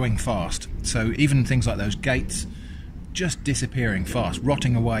are going fast. So even things like those gates just disappearing fast,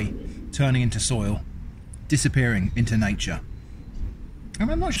 rotting away, turning into soil, disappearing into nature. And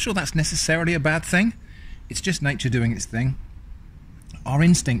I'm not sure that's necessarily a bad thing. It's just nature doing its thing. Our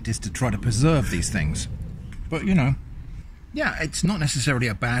instinct is to try to preserve these things. But, you know, yeah, it's not necessarily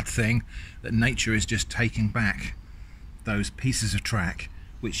a bad thing that nature is just taking back those pieces of track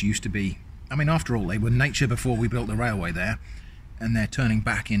which used to be, I mean, after all, they were nature before we built the railway there, and they're turning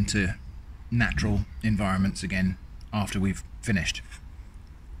back into natural environments again after we've finished.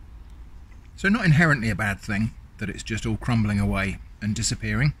 So not inherently a bad thing that it's just all crumbling away and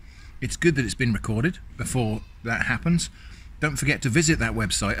disappearing. It's good that it's been recorded before that happens. Don't forget to visit that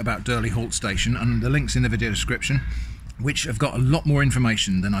website about Durley Halt Station, and the link's in the video description, which have got a lot more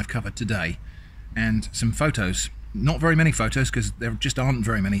information than I've covered today, and some photos. Not very many photos, because there just aren't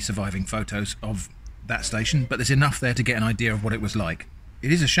very many surviving photos of that station, but there's enough there to get an idea of what it was like.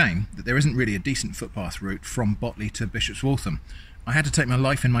 It is a shame that there isn't really a decent footpath route from Botley to Bishops Waltham. I had to take my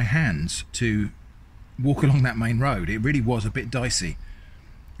life in my hands to walk along that main road. It really was a bit dicey.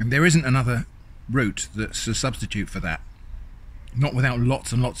 And there isn't another route that's a substitute for that. Not without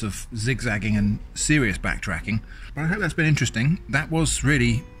lots and lots of zigzagging and serious backtracking. But I hope that's been interesting. That was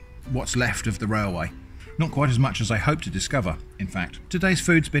really what's left of the railway. Not quite as much as I hoped to discover, in fact. Today's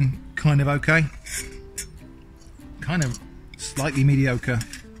food's been kind of okay. Kind of slightly mediocre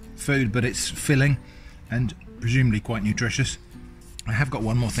food, but it's filling and presumably quite nutritious. I have got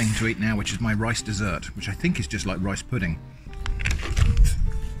one more thing to eat now, which is my rice dessert, which I think is just like rice pudding.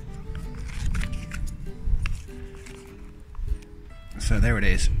 So there it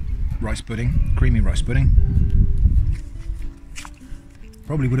is, rice pudding, creamy rice pudding.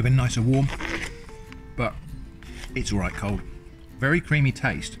 Probably would have been nicer warm, but it's alright cold. Very creamy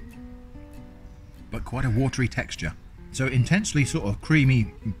taste. but quite a watery texture. So intensely sort of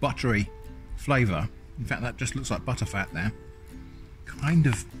creamy, buttery flavour. In fact, that just looks like butterfat there. Kind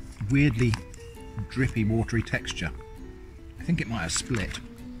of weirdly drippy, watery texture. I think it might have split,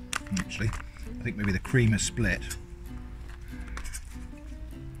 actually. I think maybe the cream has split.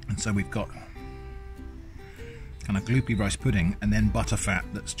 And so we've got kind of gloopy rice pudding and then butterfat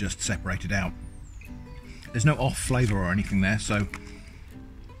that's just separated out. There's no off flavour or anything there, so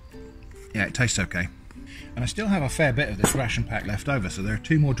yeah, it tastes okay. And I still have a fair bit of this ration pack left over, so there are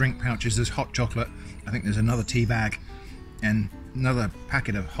 2 more drink pouches. There's hot chocolate, I think there's another tea bag, and another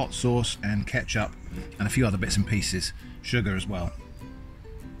packet of hot sauce and ketchup, and a few other bits and pieces, sugar as well,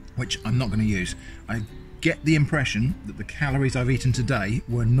 which I'm not going to use. I get the impression that the calories I've eaten today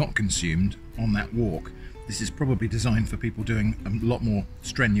were not consumed on that walk. This is probably designed for people doing a lot more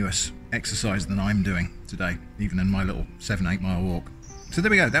strenuous exercise than I'm doing today, even in my little 7-8 mile walk. So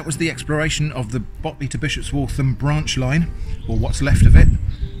there we go, that was the exploration of the Botley to Bishops Waltham branch line, or what's left of it,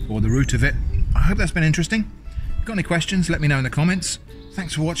 or the route of it. I hope that's been interesting. If you've got any questions, let me know in the comments.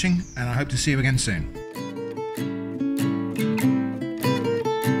 Thanks for watching, and I hope to see you again soon.